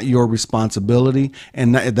is not your responsibility,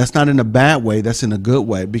 and that's not in a bad way, that's in a good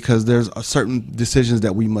way, because there's certain decisions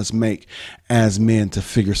that we must make as men to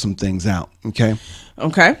figure some things out. Okay.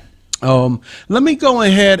 Let me go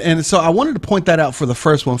ahead, and so I wanted to point that out for the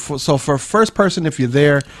first one. So for first person, if you're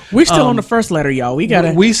there, we're still on the first letter, y'all.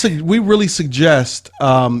 We really suggest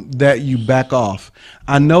that you back off.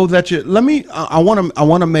 I know that I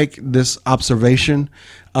want to make this observation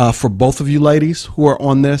for both of you ladies who are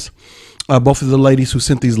on this. Both of the ladies who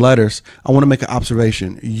sent these letters. I want to make an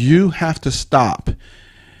observation. You have to stop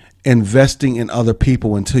investing in other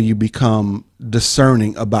people until you become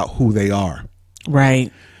discerning about who they are.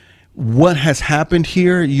 Right. What has happened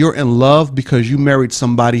here, you're in love because you married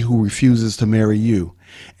somebody who refuses to marry you.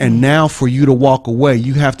 And now for you to walk away,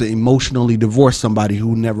 you have to emotionally divorce somebody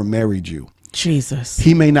who never married you. Jesus.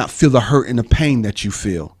 He may not feel the hurt and the pain that you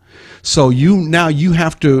feel. So you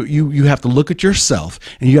have to look at yourself,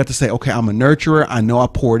 and you have to say, okay, I'm a nurturer. I know I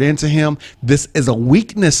poured into him. This is a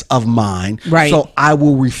weakness of mine. Right. So I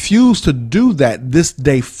will refuse to do that this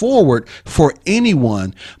day forward for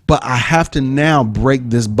anyone, but I have to now break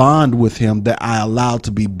this bond with him that I allowed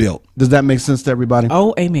to be built. Does that make sense to everybody?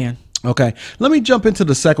 Oh, amen. Okay. Let me jump into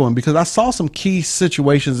the second one, because I saw some key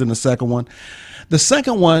situations in the second one. The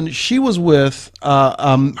second one, she was with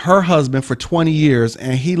her husband for 20 years,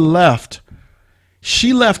 and he left.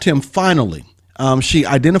 She left him finally. She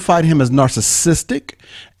identified him as narcissistic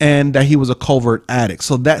and that he was a covert addict.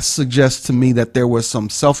 So that suggests to me that there was some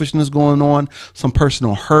selfishness going on, some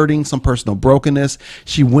personal hurting, some personal brokenness.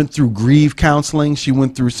 She went through grief counseling. She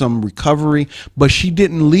went through some recovery, but she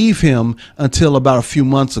didn't leave him until about a few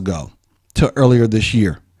months ago, to earlier this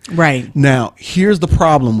year. Right. Now, here's the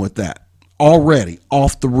problem with that. Already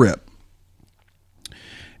off the rip,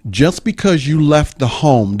 just because you left the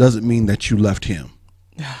home doesn't mean that you left him.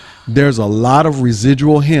 There's a lot of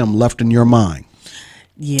residual him left in your mind.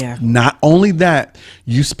 Yeah. Not only that,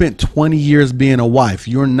 you spent 20 years being a wife.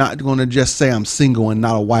 You're not going to just say I'm single and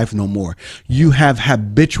not a wife no more. You have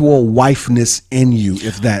habitual wifeness in you,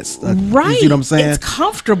 if that's right. You know what I'm saying? It's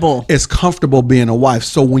comfortable. It's comfortable being a wife.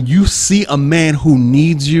 So when you see a man who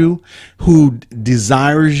needs you, who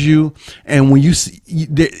desires you, and when you see,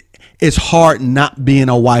 it's hard not being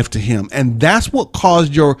a wife to him. And that's what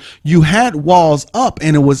caused you had walls up,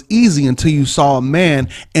 and it was easy until you saw a man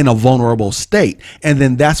in a vulnerable state. And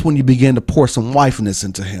then that's when you begin to pour some wifeness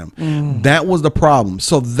into him. That was the problem.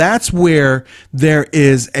 So that's where there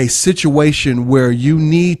is a situation where you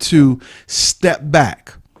need to step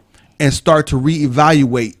back and start to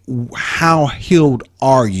reevaluate, how healed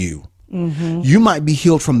are you? You might be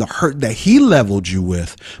healed from the hurt that he leveled you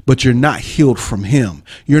with, but you're not healed from him.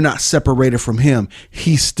 You're not separated from him.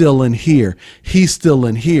 He's still in here. He's still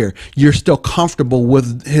in here. You're still comfortable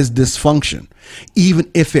with his dysfunction,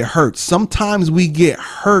 even if it hurts. Sometimes we get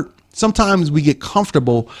hurt. Sometimes we get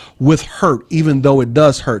comfortable with hurt, even though it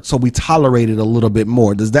does hurt. So we tolerate it a little bit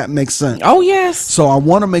more. Does that make sense? Oh, yes. So I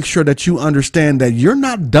want to make sure that you understand that you're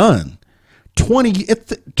not done. 20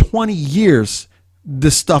 years.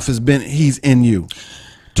 This stuff he's in you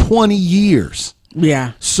 20 years.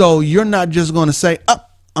 Yeah. So you're not just going to say,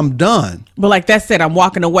 I'm done. But like that said, I'm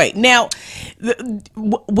walking away. Now,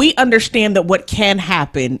 we understand that what can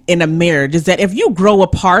happen in a marriage is that if you grow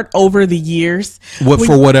apart over the years,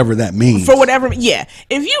 for whatever that means,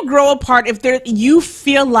 if you grow apart, you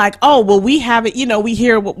feel like, oh, well, we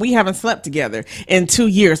haven't slept together in 2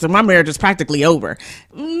 years, and my marriage is practically over.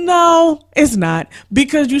 No, it's not,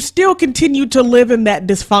 because you still continue to live in that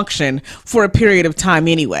dysfunction for a period of time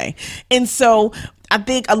anyway. And so I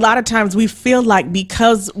think a lot of times we feel like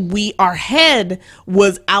because our head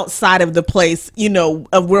was outside of the place,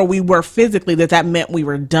 of where we were physically, that meant we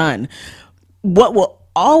were done. What will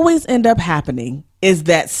always end up happening is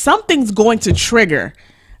that something's going to trigger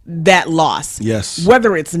that loss. Yes.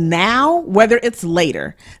 Whether it's now, whether it's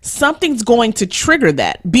later, something's going to trigger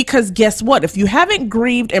that, because guess what? If you haven't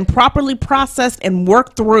grieved and properly processed and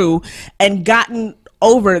worked through and gotten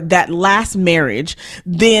over that last marriage,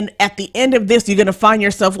 then at the end of this, you're going to find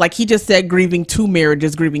yourself, like he just said, grieving 2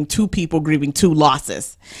 marriages, grieving 2 people, grieving 2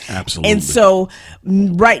 losses. Absolutely. And so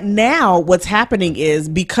right now, what's happening is,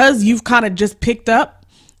 because you've kind of just picked up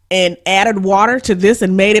and added water to this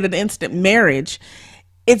and made it an instant marriage,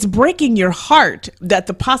 it's breaking your heart that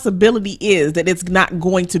the possibility is that it's not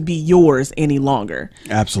going to be yours any longer.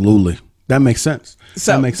 Absolutely. That makes sense.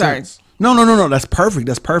 So, that makes sorry. sense. No. That's perfect.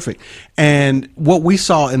 That's perfect. And what we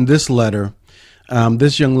saw in this letter,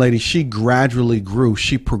 this young lady, she gradually grew.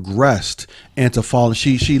 She progressed into falling.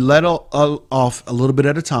 She let off a little bit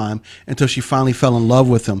at a time until she finally fell in love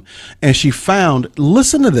with him. And she found,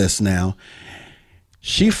 listen to this now,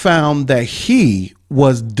 she found that he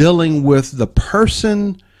was dealing with the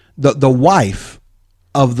person, the wife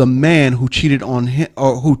of the man who cheated on him,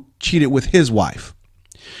 or who cheated with his wife.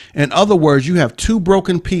 In other words, you have 2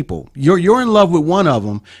 broken people. You're in love with one of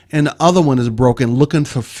them, and the other one is broken, looking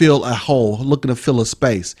to fill a hole, looking to fill a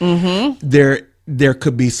space. There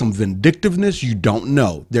could be some vindictiveness, you don't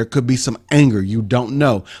know. There could be some anger, you don't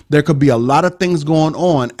know. There could be a lot of things going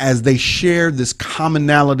on as they share this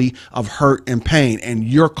commonality of hurt and pain, and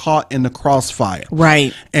you're caught in the crossfire.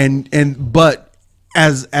 Right. But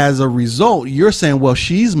as a result, you're saying, well,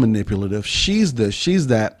 she's manipulative, she's this, she's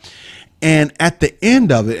that. And at the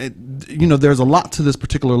end of it, there's a lot to this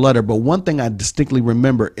particular letter, but one thing I distinctly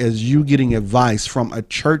remember is you getting advice from a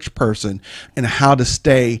church person and how to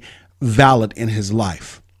stay valid in his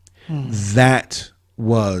life. That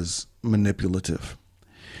was manipulative.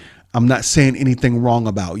 I'm not saying anything wrong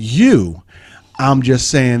about you. I'm just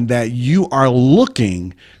saying that you are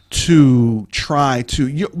looking to try to,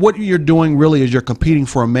 what you're doing really is you're competing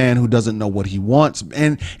for a man who doesn't know what he wants,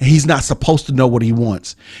 and he's not supposed to know what he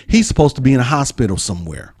wants. He's supposed to be in a hospital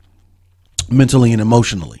somewhere, mentally and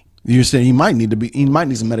emotionally. You're saying he might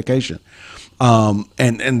need some medication.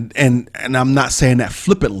 And I'm not saying that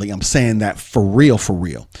flippantly. I'm saying that for real.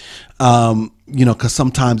 Cause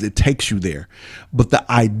sometimes it takes you there, but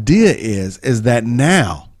the idea is that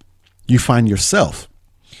now you find yourself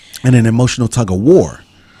in an emotional tug of war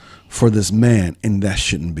for this man, and that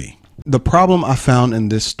shouldn't be. The problem I found in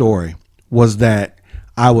this story was that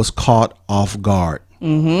I was caught off guard.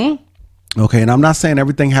 Okay, and I'm not saying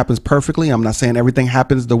everything happens perfectly. I'm not saying everything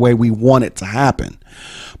happens the way we want it to happen.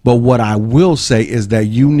 But what I will say is that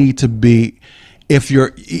you need to be, if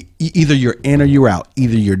you're either you're in or you're out,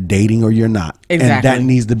 either you're dating or you're not. Exactly. And that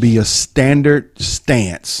needs to be a standard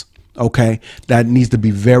stance. Okay, that needs to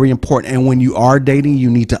be very important. And when you are dating, you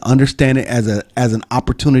need to understand it as an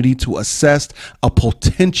opportunity to assess a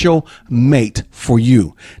potential mate for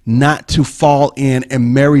you, not to fall in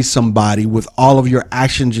and marry somebody with all of your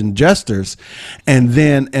actions and gestures, and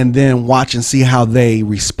then watch and see how they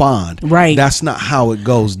respond. Right. That's not how it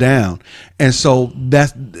goes down. And so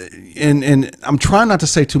that's, and I'm trying not to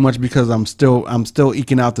say too much because I'm still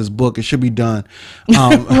eking out this book. It should be done.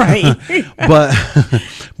 Right.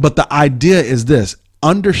 But the idea is this: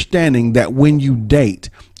 understanding that when you date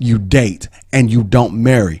and you don't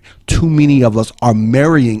marry. Too many of us are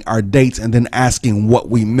marrying our dates and then asking what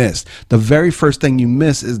we missed. The very first thing you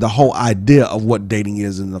miss is the whole idea of what dating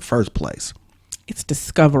is in the first place. It's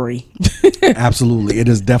discovery. Absolutely. It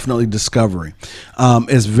is definitely discovery.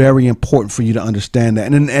 It's very important for you to understand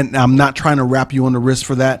that. And I'm not trying to wrap you on the wrist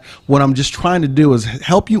for that. What I'm just trying to do is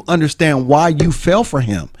help you understand why you fell for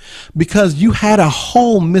him, because you had a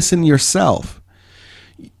hole missing yourself.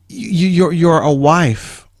 You're a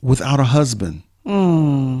wife without a husband.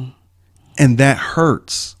 And that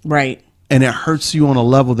hurts. Right. And it hurts you on a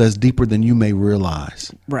level that's deeper than you may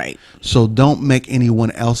realize. Right. So don't make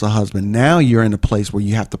anyone else a husband. Now you're in a place where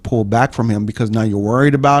you have to pull back from him because now you're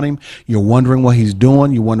worried about him. You're wondering what he's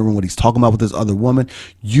doing. You're wondering what he's talking about with this other woman.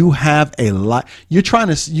 You have a lot. You're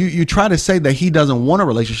trying to, you try to say that he doesn't want a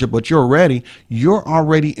relationship, but you're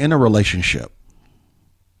already in a relationship.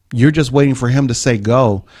 You're just waiting for him to say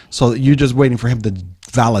go. So you're just waiting for him to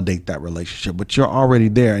validate that relationship, but you're already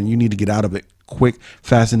there and you need to get out of it quick,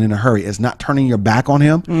 fast, and in a hurry. It's not turning your back on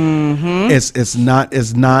him. Mm-hmm. It's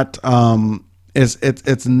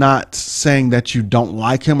not saying that you don't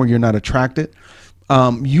like him or you're not attracted.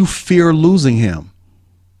 You fear losing him.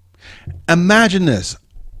 Imagine this.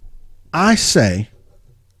 I say,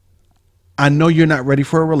 I know you're not ready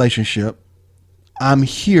for a relationship. I'm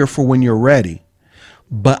here for when you're ready,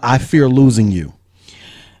 but I fear losing you.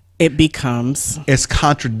 It's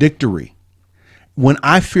contradictory. When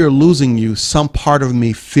I fear losing you, some part of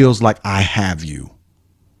me feels like I have you.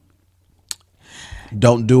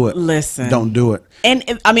 Don't do it. Listen. Don't do it.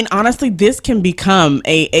 And I mean, honestly, this can become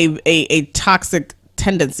a toxic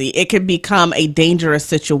tendency. It can become a dangerous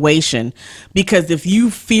situation, because if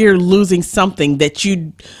you fear losing something that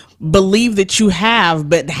you believe that you have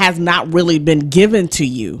but has not really been given to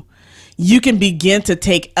you, you can begin to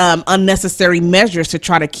take unnecessary measures to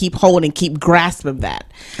try to keep hold and keep grasp of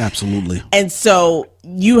that. Absolutely. And so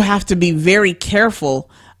you have to be very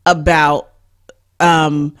careful about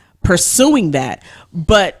pursuing that.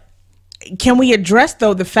 But can we address,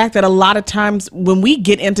 though, the fact that a lot of times when we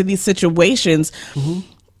get into these situations,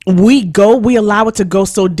 we allow it to go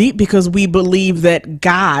so deep because we believe that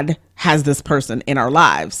God has this person in our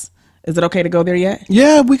lives. Is it okay to go there yet?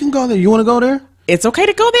 Yeah, we can go there. You want to go there? It's okay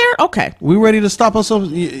to go there? Okay. We ready to stop on some,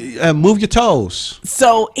 move your toes.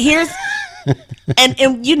 So here's,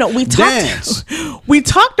 and you know, we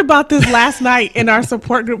talked about this last night in our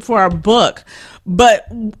support group for our book,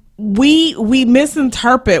 but we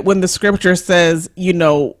misinterpret when the scripture says, you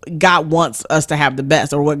know, God wants us to have the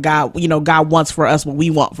best, or what God wants for us, what we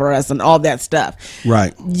want for us, and all that stuff.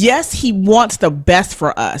 Right. Yes, he wants the best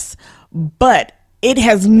for us, but it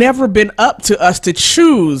has never been up to us to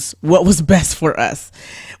choose what was best for us.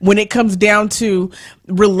 When it comes down to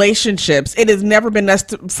relationships, it has never been up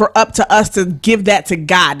to us to give that to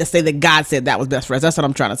God, to say that God said that was best for us. That's what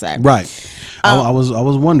I'm trying to say. Right. I was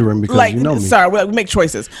wondering because you know me. Sorry, we make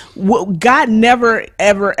choices. God never,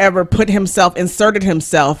 ever inserted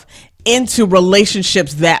himself into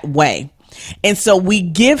relationships that way. And so we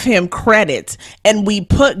give him credit and we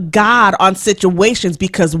put God on situations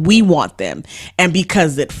because we want them. And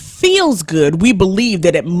because it feels good, we believe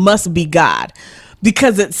that it must be God.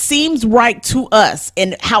 Because it seems right to us,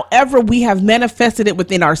 and however we have manifested it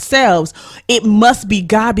within ourselves, it must be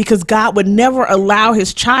God, because God would never allow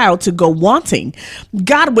his child to go wanting.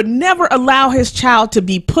 God would never allow his child to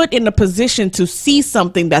be put in a position to see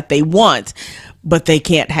something that they want, but they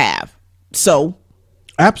can't have. So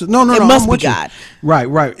absolutely. No. It must be God.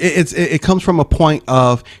 Right. It comes from a point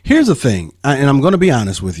of, here's the thing, and I'm going to be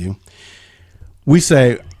honest with you. We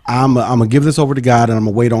say, I'm gonna give this over to God and I'm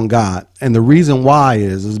gonna wait on God. And the reason why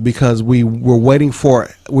is because we're waiting for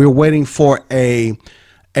a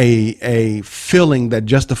feeling that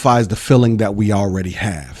justifies the feeling that we already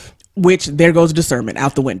have. Which, there goes discernment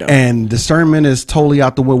out the window. And discernment is totally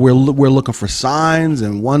out the window. We're looking for signs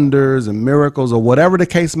and wonders and miracles, or whatever the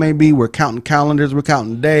case may be. We're counting calendars. We're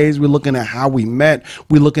counting days. We're looking at how we met.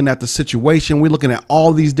 We're looking at the situation. We're looking at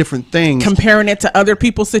all these different things. Comparing it to other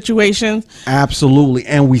people's situations. Absolutely.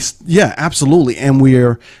 Absolutely. And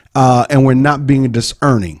we're not being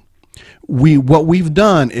discerning. What we've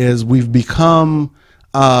done is we've become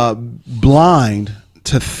blind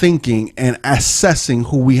to thinking and assessing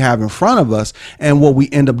who we have in front of us. And what we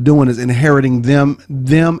end up doing is inheriting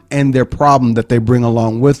them and their problem that they bring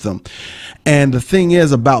along with them. And the thing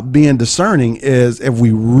is about being discerning is if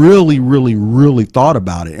we really, really, really thought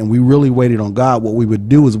about it and we really waited on God, what we would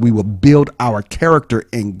do is we would build our character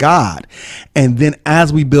in God. And then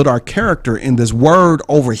as we build our character in this word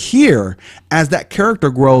over here, as that character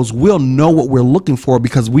grows, we'll know what we're looking for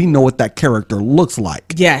because we know what that character looks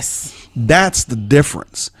like. Yes. That's the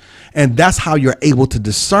difference. And that's how you're able to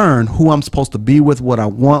discern who I'm supposed to be with, what I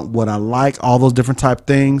want, what I like, all those different type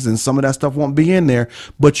things. And some of that stuff won't be in there,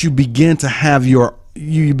 but you begin to have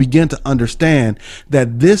you begin to understand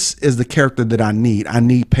that this is the character that I need. I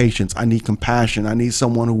need patience. I need compassion. I need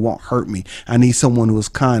someone who won't hurt me. I need someone who is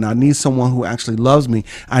kind. I need someone who actually loves me.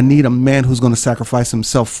 I need a man who's going to sacrifice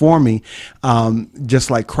himself for me, just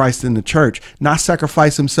like Christ in the church. Not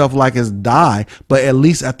sacrifice himself like as die, but at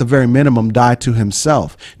least at the very minimum die to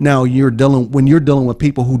himself. Now when you're dealing with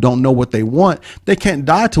people who don't know what they want, they can't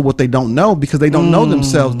die to what they don't know because they don't know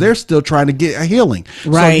themselves. They're still trying to get a healing.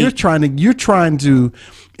 Right. So if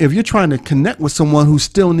you're trying to connect with someone who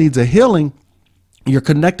still needs a healing, you're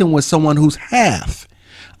connecting with someone who's half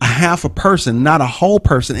a person, not a whole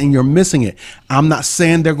person, and you're missing it. I'm not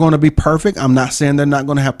saying they're going to be perfect. I'm not saying they're not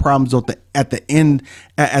going to have problems at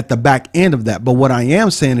the back end of that. But what I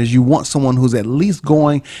am saying is you want someone who's at least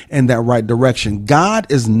going in that right direction.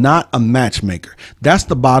 God is not a matchmaker. That's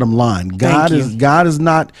the bottom line. God is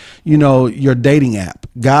not, your dating app.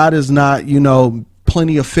 God is not,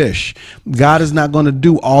 plenty of fish. God is not going to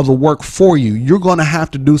do all the work for you. You're going to have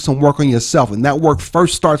to do some work on yourself. And that work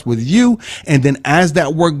first starts with you. And then as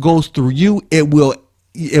that work goes through you, it will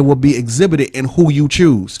be exhibited in who you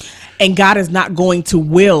choose. And God is not going to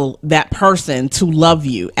will that person to love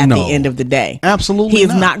you at the end of the day. Absolutely. He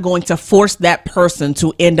is not going to force that person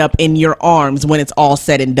to end up in your arms when it's all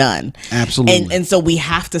said and done. Absolutely. And so we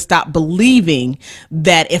have to stop believing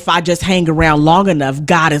that if I just hang around long enough,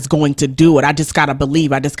 God is going to do it. I just got to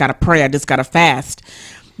believe. I just got to pray. I just got to fast.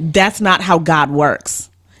 That's not how God works.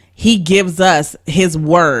 He gives us his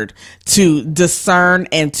word to discern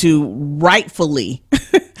and to rightfully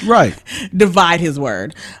divide his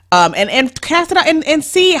word and cast it out and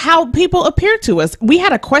see how people appear to us. We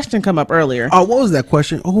had a question come up earlier. Oh, what was that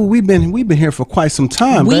question? Oh, we've been here for quite some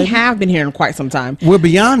time. We have been here in quite some time. We're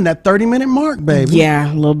beyond that 30-minute mark, baby.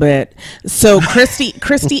 Yeah, a little bit. So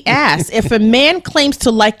Christy asks, if a man claims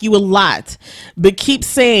to like you a lot, but keeps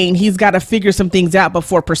saying he's got to figure some things out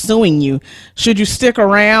before pursuing you, should you stick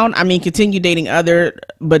around? I mean, continue dating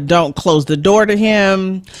but don't close the door to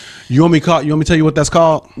him. You want me to tell you what that's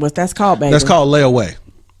called? What's that's called, baby? That's called layaway.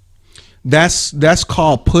 That's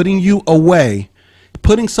called putting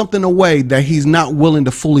something away that he's not willing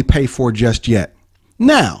to fully pay for just yet.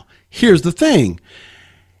 Now, here's the thing.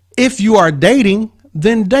 If you are dating,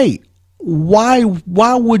 then date. Why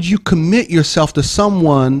would you commit yourself to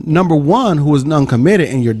someone, number one, who is uncommitted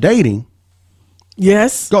and you're dating?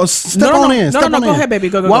 Yes. Go step on in. Go ahead, baby.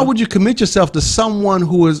 Go. Why would you commit yourself to someone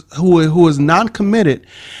who is non-committed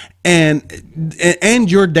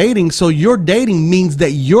and you're dating? So your dating means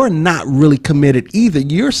that you're not really committed either.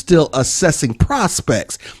 You're still assessing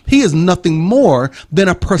prospects. He is nothing more than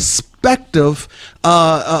a prospective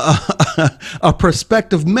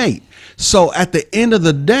mate. So at the end of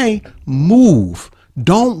the day, move.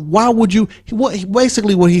 Why would you?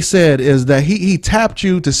 Basically what he said is that he tapped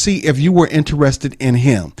you to see if you were interested in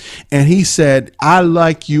him. And he said, I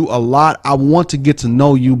like you a lot. I want to get to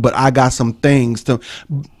know you, but I got some things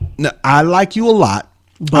I like you a lot.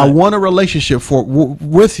 I want a relationship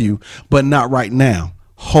with you, but not right now.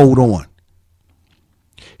 Hold on.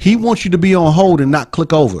 He wants you to be on hold and not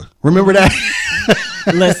click over. Remember that?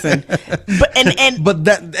 Listen, but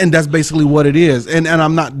that's basically what it is. And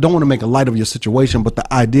don't want to make a light of your situation, but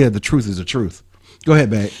the truth is the truth. Go ahead,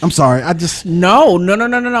 babe. I'm sorry.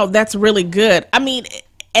 No. That's really good. I mean,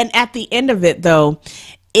 and at the end of it though,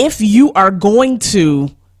 if you are going to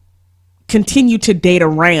continue to date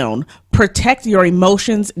around, protect your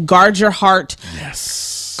emotions, guard your heart. Yes.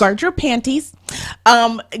 Guard your panties,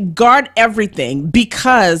 guard everything,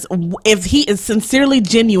 because if he is sincerely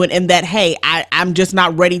genuine in that, hey, I'm just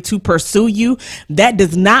not ready to pursue you, that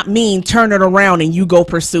does not mean turn it around and you go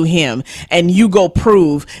pursue him and you go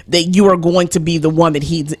prove that you are going to be the one that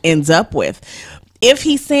he ends up with. If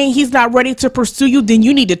he's saying he's not ready to pursue you, then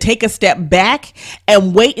you need to take a step back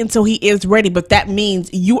and wait until he is ready. But that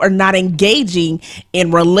means you are not engaging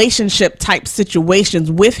in relationship type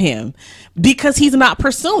situations with him because he's not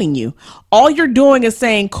pursuing you. All you're doing is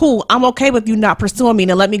saying, cool, I'm okay with you not pursuing me.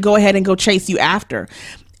 Now let me go ahead and go chase you after.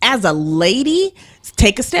 as a lady,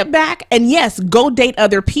 take a step back and yes, go date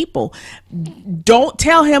other people. Don't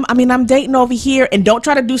tell him, I'm dating over here, and don't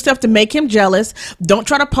try to do stuff to make him jealous. Don't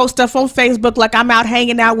try to post stuff on Facebook like I'm out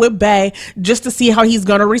hanging out with Bae just to see how he's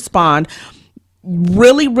going to respond.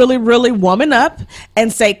 Really, really, really woman up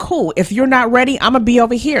and say, cool, if you're not ready, I'm gonna be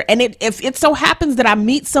over here. And if it so happens that I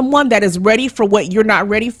meet someone that is ready for what you're not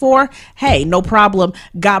ready for, hey, no problem.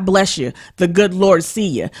 God bless you. The good Lord see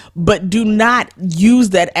you. But do not use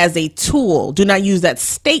that as a tool. Do not use that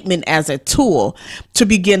statement as a tool to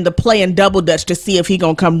begin to play in double dutch to see if he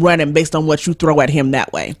gonna come running based on what you throw at him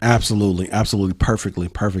that way. Absolutely. Absolutely. Perfectly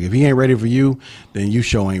perfect. If he ain't ready for you, then you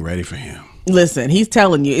sure ain't ready for him. Listen, he's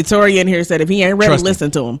telling you. It's already in here said if he ain't ready, listen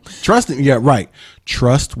to him. Trust him. Yeah, right.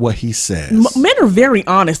 Trust what he says. Men are very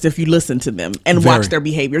honest if you listen to them and watch their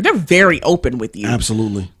behavior. They're very open with you.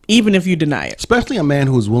 Absolutely. Even if you deny it. Especially a man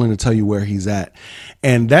who is willing to tell you where he's at.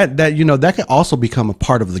 And that can also become a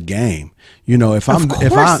part of the game. If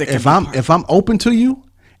I'm open to you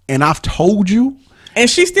and I've told you, and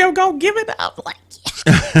she still gonna give it up, like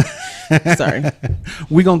sorry.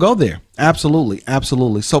 We're going to go there. Absolutely.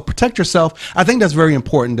 Absolutely. So protect yourself. I think that's very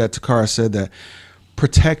important that Taccara said that.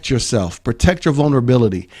 Protect yourself. Protect your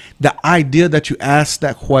vulnerability. The idea that you asked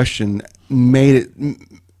that question made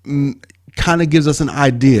it kind of gives us an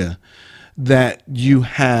idea that you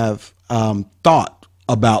have thought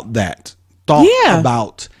about that.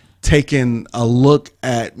 About taking a look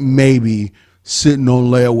at maybe sitting on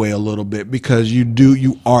layaway a little bit because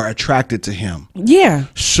you are attracted to him. Yeah.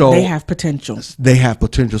 So they have potential.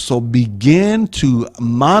 So begin to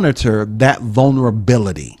monitor that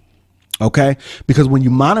vulnerability. Okay? Because when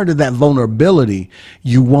you monitor that vulnerability,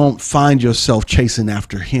 you won't find yourself chasing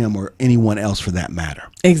after him or anyone else for that matter.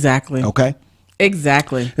 Exactly. Okay?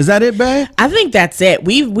 Exactly. Is that it, babe? I think that's it.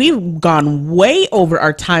 We've gone way over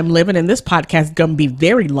our time limit, and this podcast is going to be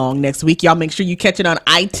very long next week. Y'all make sure you catch it on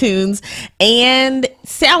iTunes and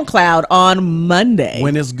SoundCloud on Monday.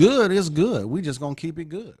 When it's good, it's good. We just going to keep it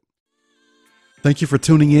good. Thank you for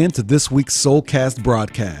tuning in to this week's Soulcast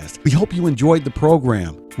broadcast. We hope you enjoyed the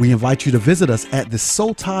program. We invite you to visit us at the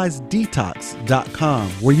Soul-Ties Detox.com,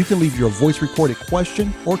 where you can leave your voice recorded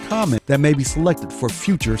question or comment that may be selected for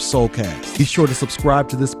future Soulcasts. Be sure to subscribe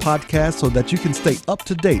to this podcast so that you can stay up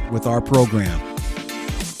to date with our program.